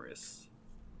 forests.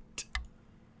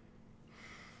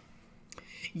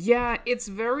 Yeah, it's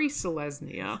very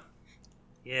Selesnya.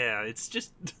 Yeah, it's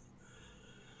just...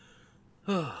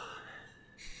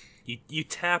 you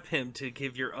tap him to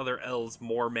give your other elves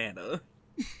more mana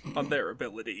on their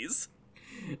abilities.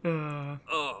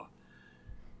 Oh.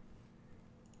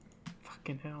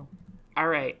 Fucking hell.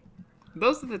 Alright.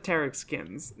 Those are the Taric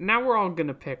skins. Now we're all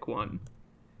gonna pick one.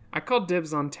 I call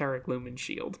dibs on Taric Lumen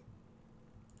Shield.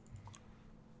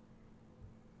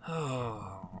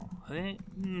 Oh. That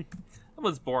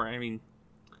was boring. I mean...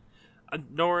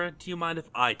 Nora, do you mind if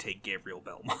I take Gabriel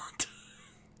Belmont?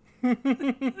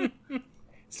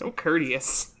 So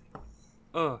courteous.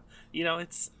 You know,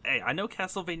 it's... Hey, I know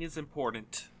Castlevania's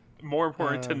important. More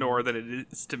important to Nora than it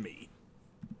is to me.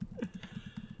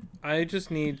 I just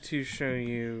need to show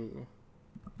you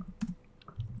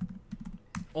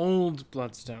old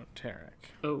Bloodstone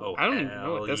Taric. Oh, I don't even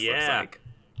know what this looks like.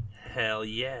 Hell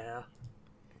yeah.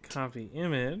 Copy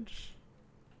image.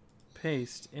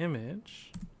 Paste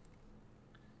image.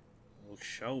 Well,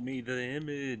 show me the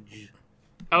image.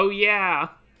 Oh, yeah.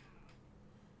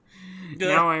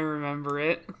 Now I remember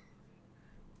it.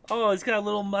 Oh, he's got a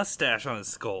little mustache on his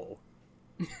skull.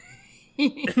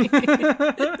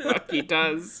 Fuck, he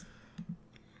does.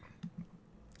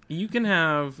 You can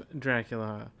have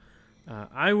Dracula.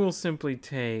 I will simply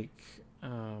take...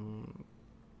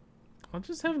 I'll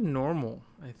just have normal,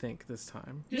 I think, this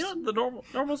time. Yeah, the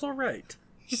normal's alright.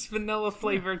 Just vanilla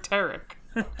flavored Taric.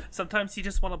 Sometimes you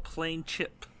just want a plain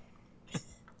chip.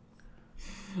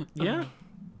 Yeah.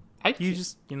 I'd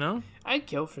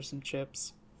kill for some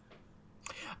chips.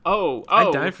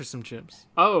 I'd die for some chips.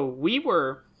 Oh, we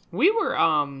were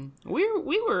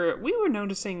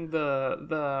noticing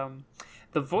the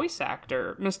voice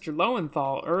actor, Mr.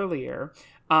 Lowenthal, earlier.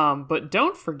 But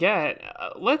don't forget,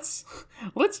 let's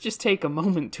just take a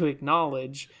moment to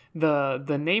acknowledge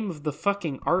the name of the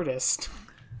fucking artist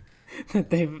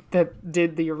that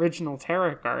did the original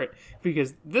Taric art,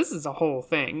 because this is a whole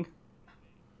thing.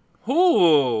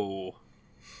 Ooh.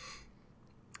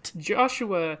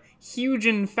 Joshua Huge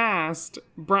and Fast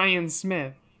Brian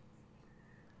Smith.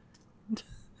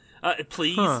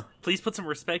 Please put some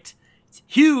respect. It's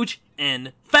huge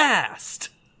and fast.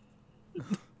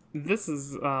 This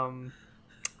is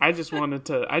I just wanted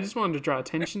to draw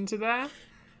attention to that.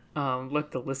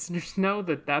 Let the listeners know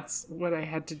that that's what I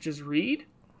had to just read.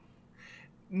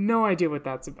 No idea what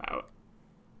that's about.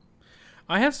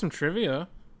 I have some trivia.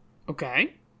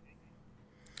 Okay.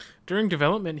 During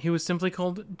development, he was simply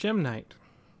called Gem Knight.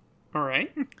 All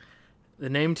right. The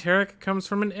name Taric comes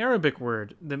from an Arabic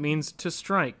word that means to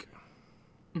strike.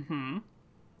 Mm-hmm.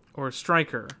 Or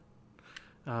striker.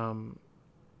 You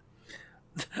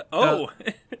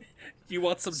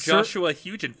want some Joshua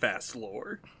Huge and Fast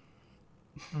lore?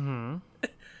 Mm-hmm.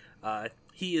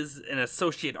 He is an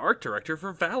associate art director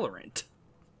for Valorant.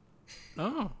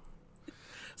 Oh.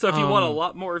 So if you want a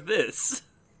lot more of this...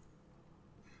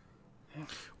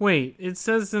 Wait, it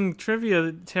says in trivia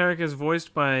that Taric is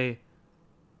voiced by...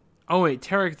 Oh wait,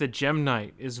 Taric the Gem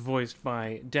Knight is voiced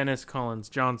by Dennis Collins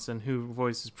Johnson, who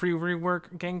voices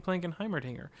Pre-Rework, Gangplank, and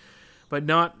Heimerdinger. But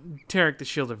not Taric the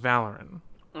Shield of Valoran.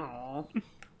 Aww.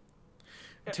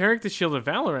 Taric the Shield of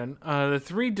Valoran, the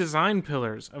three design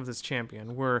pillars of this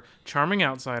champion were Charming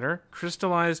Outsider,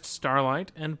 Crystallized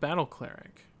Starlight, and Battle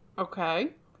Cleric. Okay.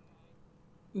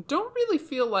 Don't really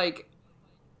feel like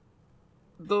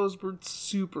those were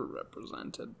super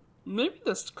represented. Maybe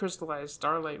this Crystallized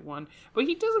Starlight one, but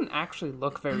he doesn't actually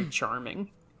look very charming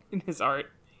in his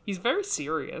art. He's very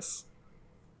serious.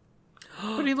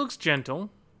 but he looks gentle.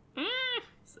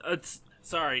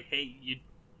 Sorry, hey, you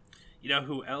know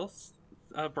who else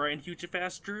Brian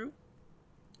Hugefast drew?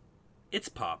 It's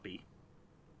Poppy.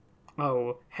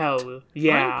 Oh, hell Right,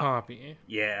 yeah. Poppy.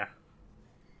 Yeah.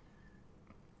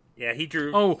 Yeah, he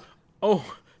drew...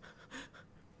 Oh.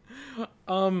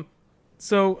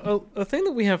 So a thing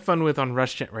that we have fun with on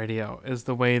RushJet Radio is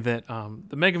the way that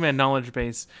the Mega Man knowledge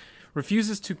base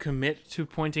refuses to commit to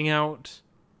pointing out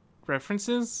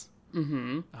references.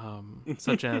 Mm-hmm.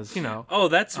 Such as, Oh,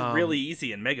 that's really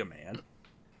easy in Mega Man.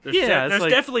 There's there's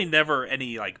definitely never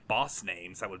any, boss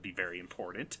names that would be very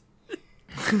important.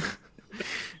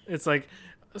 It's like,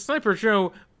 Sniper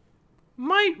Joe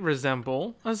might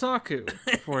resemble a Zaku,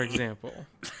 for example.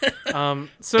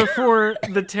 So for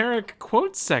the Taric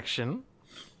quotes section,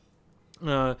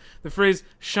 the phrase,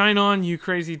 "Shine on, you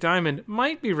crazy diamond,"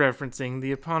 might be referencing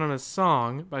the eponymous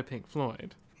song by Pink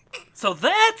Floyd. So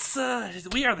that's,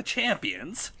 We Are the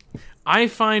Champions. "I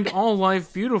find all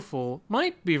life beautiful"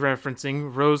 might be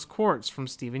referencing Rose Quartz from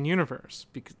Steven Universe,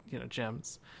 because,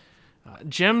 gems.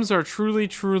 "Gems are truly,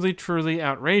 truly, truly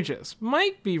outrageous"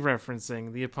 might be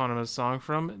referencing the eponymous song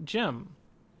from Gem.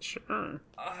 Sure.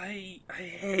 I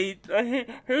hate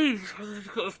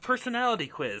personality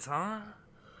quiz, huh?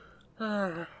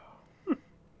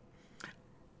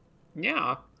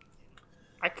 Yeah.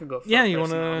 I could go for Yeah, a you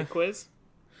personality wanna- quiz.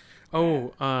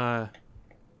 Oh,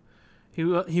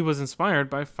 he was inspired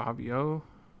by Fabio.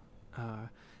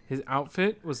 His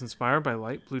outfit was inspired by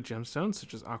light blue gemstones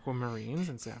such as aquamarines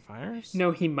and sapphires.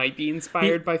 No, he might be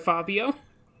inspired by Fabio.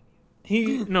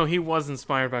 He was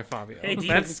inspired by Fabio. Hey, do you-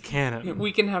 That's canon.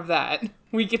 We can have that.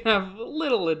 We can have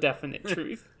little indefinite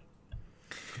truth.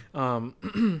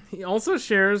 He also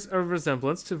shares a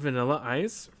resemblance to Vanilla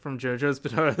Ice from JoJo's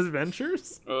Bizarre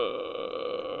Adventures.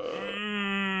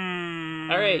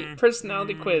 All right,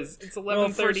 personality quiz. It's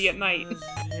 11:30 at night.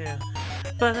 Yeah.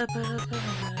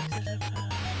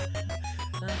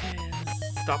 Okay,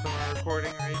 stopping our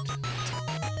recording, right?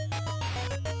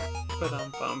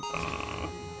 Ba-dum-bum-bum.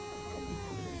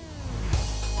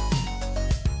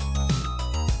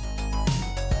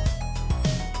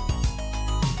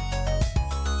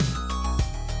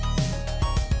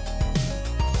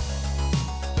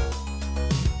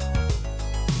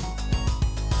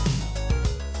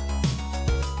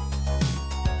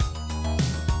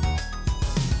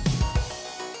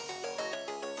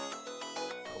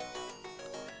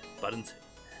 Buttons.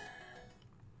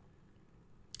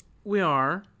 We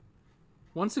are,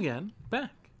 once again,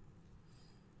 back.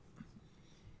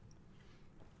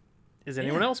 Is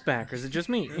anyone else back, or is it just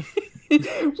me? We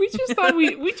just thought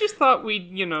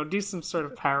we'd do some sort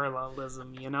of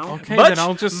parallelism, Okay, then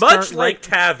I'll just start Much like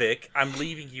Taric, I'm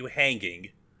leaving you hanging.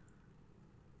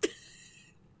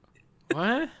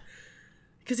 What?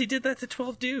 Because he did that to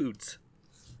 12 dudes.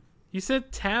 You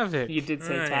said Tavik. You did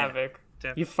say Yeah. Tavik.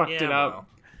 You fucked it up. well.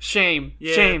 Shame.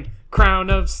 Yeah. Shame. Crown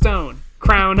of stone.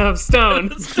 Crown of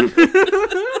stone.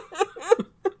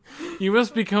 You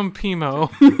must become Pimo.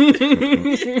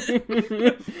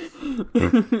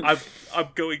 I'm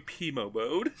going Pimo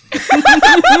mode.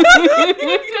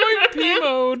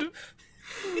 P-mode.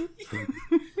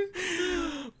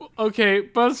 Okay,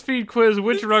 BuzzFeed quiz.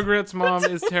 Which Rugrats mom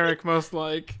is Taric most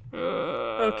like?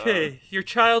 Okay, your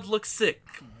child looks sick.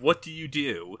 What do you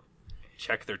do?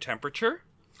 Check their temperature?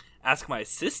 Ask my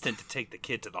assistant to take the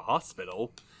kid to the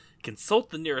hospital?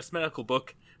 Consult the nearest medical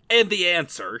book? And the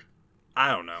answer? I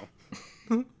don't know.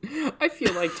 I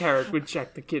feel like Taric would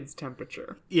check the kid's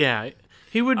temperature. Yeah,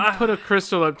 he would put a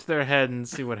crystal up to their head and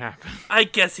see what happened. I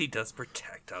guess he does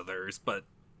protect others, but...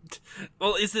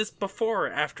 Well, is this before or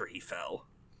after he fell?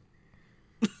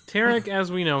 Taric,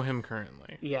 as we know him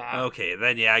currently. Yeah. Okay,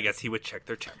 then yeah, I guess he would check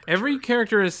their temperature. Every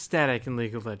character is static in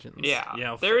League of Legends. Yeah,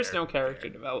 Yeah, there is fair, no character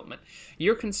development.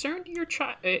 You're concerned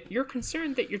you're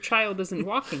concerned that your child isn't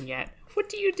walking yet. What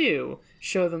do you do?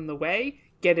 Show them the way?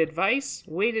 Get advice?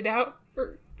 Wait it out?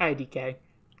 Or IDK?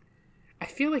 I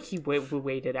feel like he would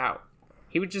wait it out.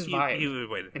 He would just vibe He would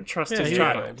wait. and trust Yeah, his he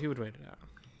child. would wait it out.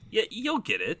 Yeah, you'll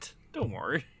get it. Don't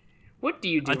worry. What do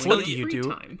you do Until in you your free do.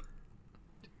 time?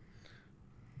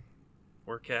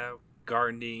 Workout,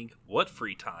 gardening, what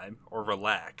free time, or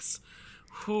relax?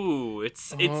 Whew,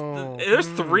 there's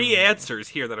three answers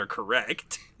here that are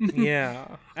correct.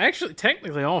 Yeah. Actually,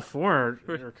 technically, all four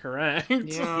are correct.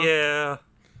 Yeah. Yeah.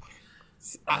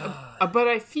 But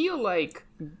I feel like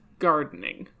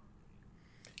gardening.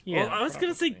 Yeah, Well, I was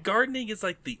gonna say gardening is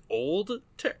like the old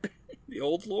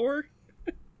lore.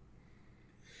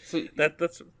 So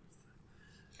That's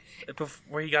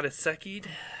where he got his Seki'd.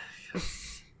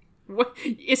 what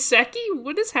Iseki?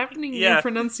 What is happening in Yeah. your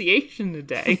pronunciation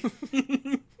today?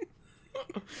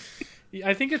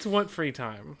 I think it's what free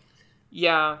time.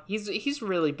 Yeah, he's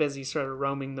really busy sort of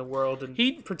roaming the world and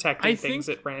protecting things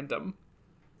at random.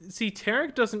 See,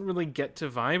 Taric doesn't really get to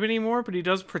vibe anymore, but he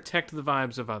does protect the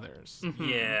vibes of others. Mm-hmm.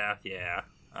 Yeah.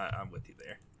 I'm with you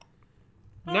there.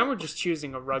 Now we're just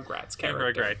choosing a Rugrats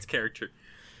character. Rugrats character.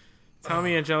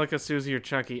 Tommy, Angelica, Susie, or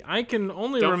Chucky. I can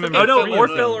only Don't remember. forget Oh no, Phil or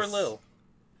and Phil Lil. or Lil.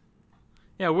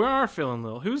 Yeah, where are Phil and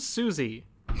Lil? Who's Susie?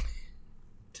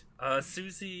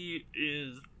 Susie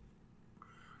is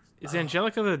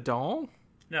Angelica the doll?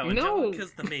 no,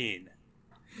 Angelica's the mean.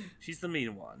 She's the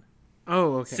mean one.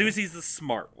 Oh, okay. Susie's the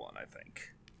smart one, I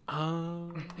think.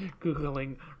 Oh.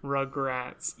 Googling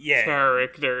Rugrats Yeah.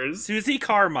 characters. Susie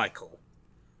Carmichael.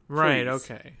 Right,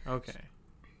 Please. okay.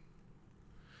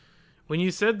 When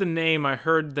you said the name, I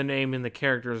heard the name in the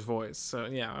character's voice. So,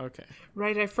 yeah, okay.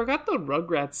 Right, I forgot the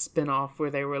Rugrats spin-off where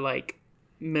they were like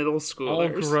middle All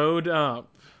schoolers. growed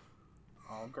up.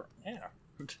 Oh, yeah.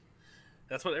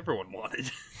 That's what everyone wanted.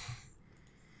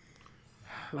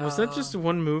 Was that just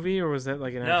one movie, or was that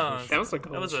like an No, actual show? That was like a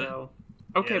whole was show.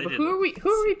 Okay, they but did who are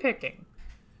we picking?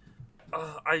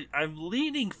 I'm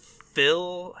leaning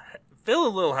Phil. Phil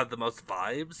and Lil have the most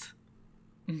vibes.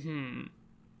 Mm-hmm.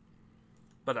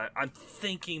 But I'm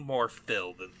thinking more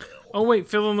Phil than Lil. Oh, wait,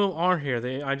 Phil and Lil are here.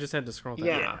 I just had to scroll down.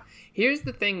 Yeah. Here's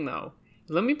the thing, though.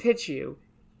 Let me pitch you.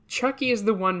 Chucky is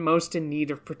the one most in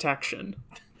need of protection.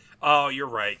 Oh, you're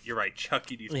right.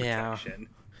 Chucky needs Yeah. protection.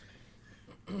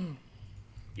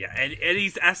 Yeah, and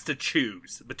he's asked to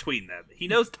choose between them. He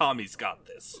knows Tommy's got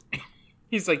this.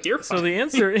 He's like, you're fine. So the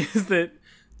answer is that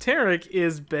Taric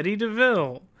is Betty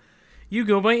DeVille. You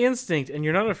go by instinct, and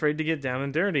you're not afraid to get down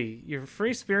and dirty. You're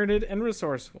free-spirited and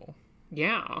resourceful.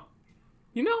 Yeah.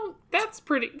 You know, that's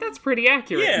pretty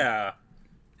accurate. Yeah.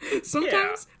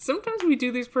 Sometimes we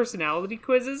do these personality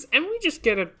quizzes, and we just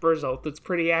get a result that's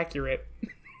pretty accurate.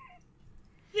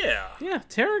 Yeah. Yeah,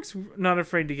 Taric's not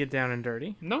afraid to get down and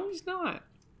dirty. No, he's not.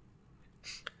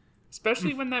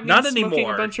 Especially when that means Not smoking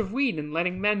anymore. a bunch of weed and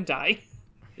letting men die.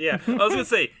 Yeah. I was going to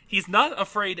say, he's not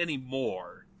afraid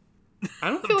anymore. I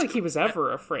don't feel like he was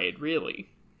ever afraid, really.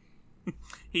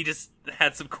 He just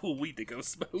had some cool weed to go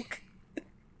smoke.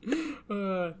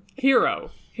 Hero.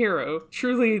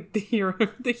 Truly the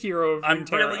hero of I'm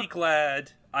Runeterra. really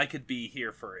glad I could be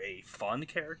here for a fun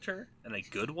character and a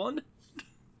good one.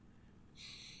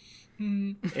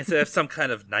 Instead of some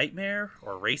kind of nightmare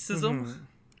or racism.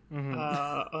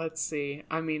 Let's see.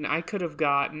 I mean, we could have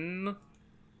gotten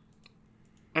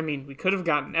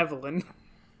Evelyn,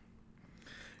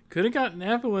 Could have gotten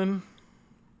Evelyn.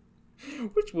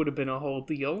 which would have been a whole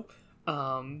deal.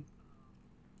 I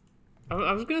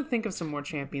was going to think of some more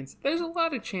champions. There's a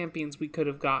lot of champions we could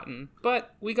have gotten,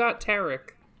 but we got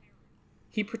Taric.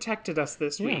 He protected us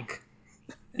this week.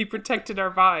 He protected our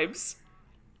vibes.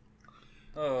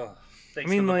 Oh, thanks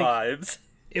I mean, for the like, vibes.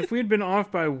 If we'd been off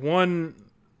by one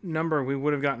number, we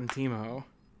would have gotten Timo.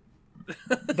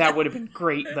 That would have been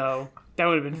great, though. That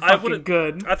would have been I fucking would've-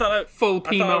 good. I thought Full I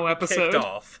thought Pimo I'd be kicked episode.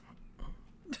 off.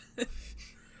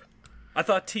 I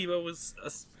thought Timo was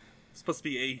supposed to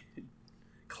be a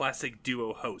classic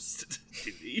duo host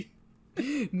duty.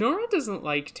 Nora doesn't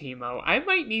like Timo. I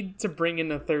might need to bring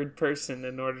in a third person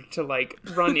in order to, like,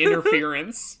 run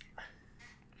interference.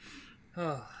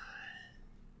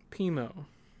 Pimo.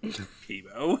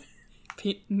 Timo.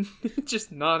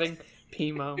 Just nodding.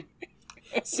 Pimo.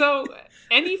 So,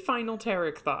 any final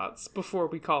Taric thoughts before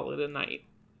we call it a night?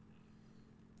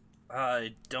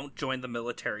 Don't join the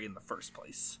military in the first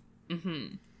place.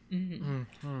 You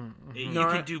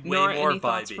Nora, can do way Nora, more any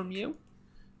thoughts vibing. from you?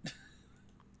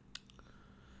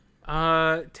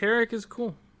 Taric is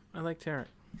cool. I like Taric.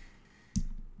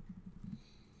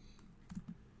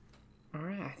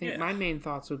 Alright, I think Yeah. my main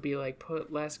thoughts would be, like,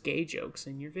 put less gay jokes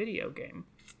in your video game.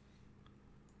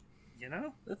 You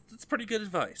know, that's pretty good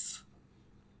advice.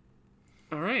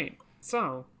 Alright,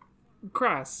 so,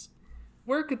 Crass,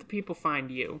 where could the people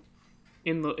find you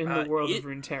in the world of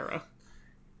Runeterra?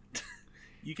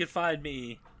 You can find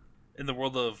me in the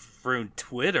world of Rune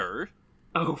Twitter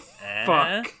Oh,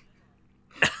 fuck.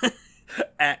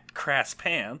 at Crass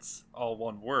Pants, all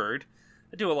one word.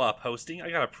 I do a lot of posting. I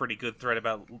got a pretty good thread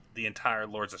about the entire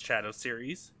Lords of Shadow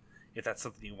series, if that's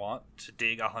something you want to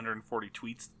dig 140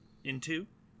 tweets into.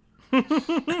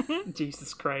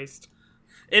 Jesus Christ.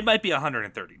 It might be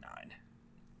 139.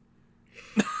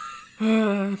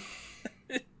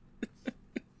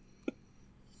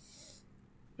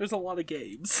 There's a lot of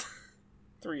games.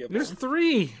 3 of them. There's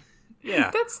 3.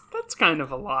 Yeah. That's kind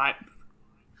of a lot.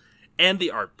 And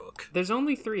the art book. There's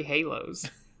only 3 Halos.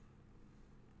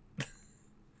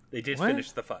 They did What?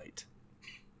 finish the fight.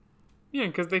 Yeah,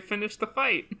 because they finished the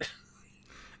fight.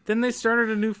 Then they started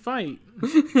a new fight.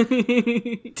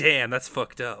 Damn, that's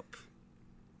fucked up.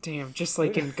 Damn, just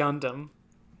like in Gundam.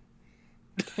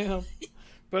 Yeah.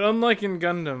 But unlike in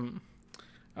Gundam,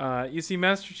 you see,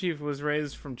 Master Chief was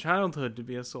raised from childhood to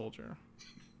be a soldier.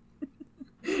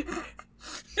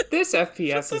 This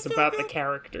FPS is about the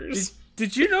characters.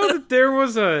 Did you know that there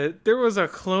was a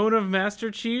clone of Master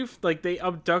Chief? Like, they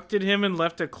abducted him and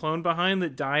left a clone behind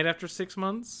that died after 6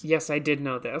 months? Yes, I did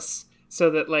know this. So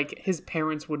that, like, his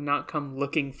parents would not come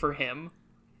looking for him.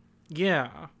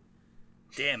 Yeah.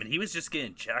 Damn, and he was just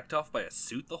getting jacked off by a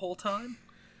suit the whole time?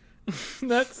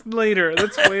 That's later.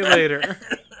 That's way later.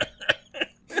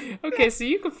 Okay, so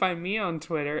you can find me on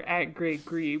Twitter, at Great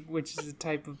Grebe, which is a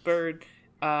type of bird.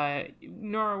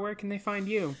 Nora, where can they find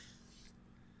you?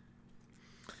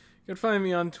 You can find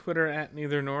me on Twitter at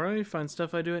Neither Nora. You find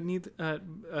stuff I do at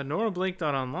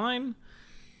norablake.online.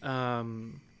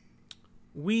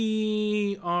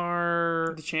 We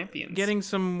are The champions. getting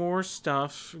some more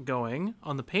stuff going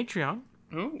on the Patreon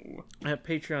Oh. at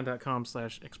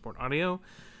patreon.com/exportaudio.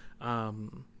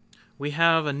 We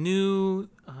have a new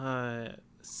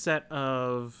set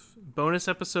of bonus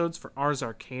episodes for Ars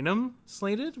Arcanum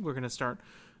slated. We're going to start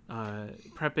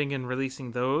prepping and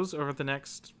releasing those over the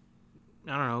next,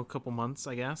 I don't know, couple months,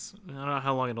 I guess. I don't know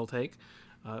how long it'll take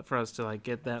for us to like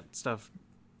get that stuff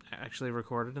actually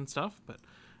recorded and stuff, but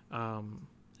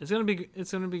it's gonna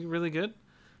be really good.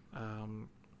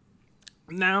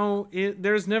 Now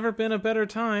there's never been a better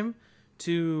time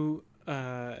to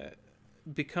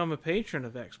become a patron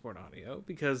of Export Audio,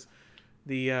 because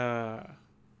the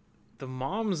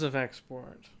moms of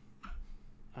Export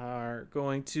are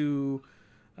going to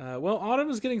Autumn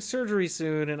is getting surgery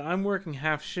soon, and I'm working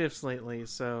half shifts lately,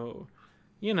 so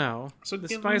the give them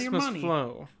spice your must money.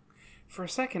 flow. For a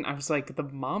second, I was like, the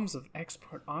moms of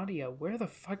Export Audio, where the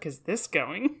fuck is this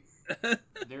going?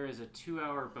 There is a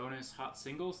 2-hour bonus hot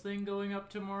singles thing going up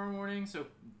tomorrow morning, so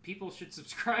people should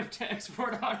subscribe to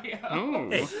Export Audio. Oh.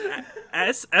 Hey,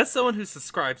 as someone who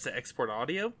subscribes to Export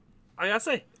Audio, I gotta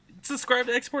say, subscribe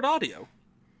to Export Audio.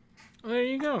 Well, there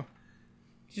you go.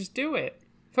 Just do it.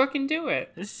 Fucking do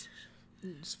it. This-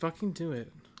 Just fucking do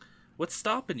it. What's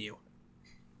stopping you?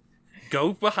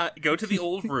 Go to the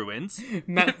old ruins,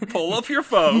 Matt, pull up your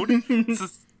phone,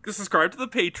 subscribe to the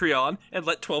Patreon, and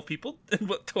let 12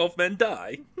 men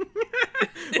die.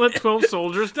 Let 12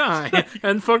 soldiers die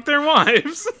and fuck their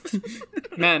wives.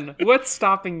 men, what's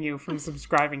stopping you from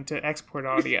subscribing to Export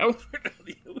Audio?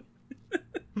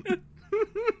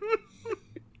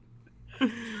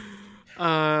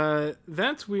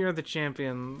 That's We Are the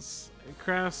Champions.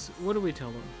 Crass, what do we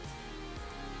tell them?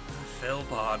 Phil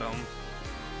Bottom.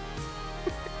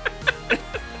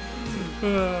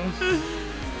 Alright,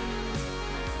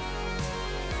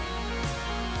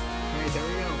 there we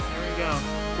go.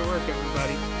 Good work,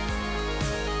 everybody.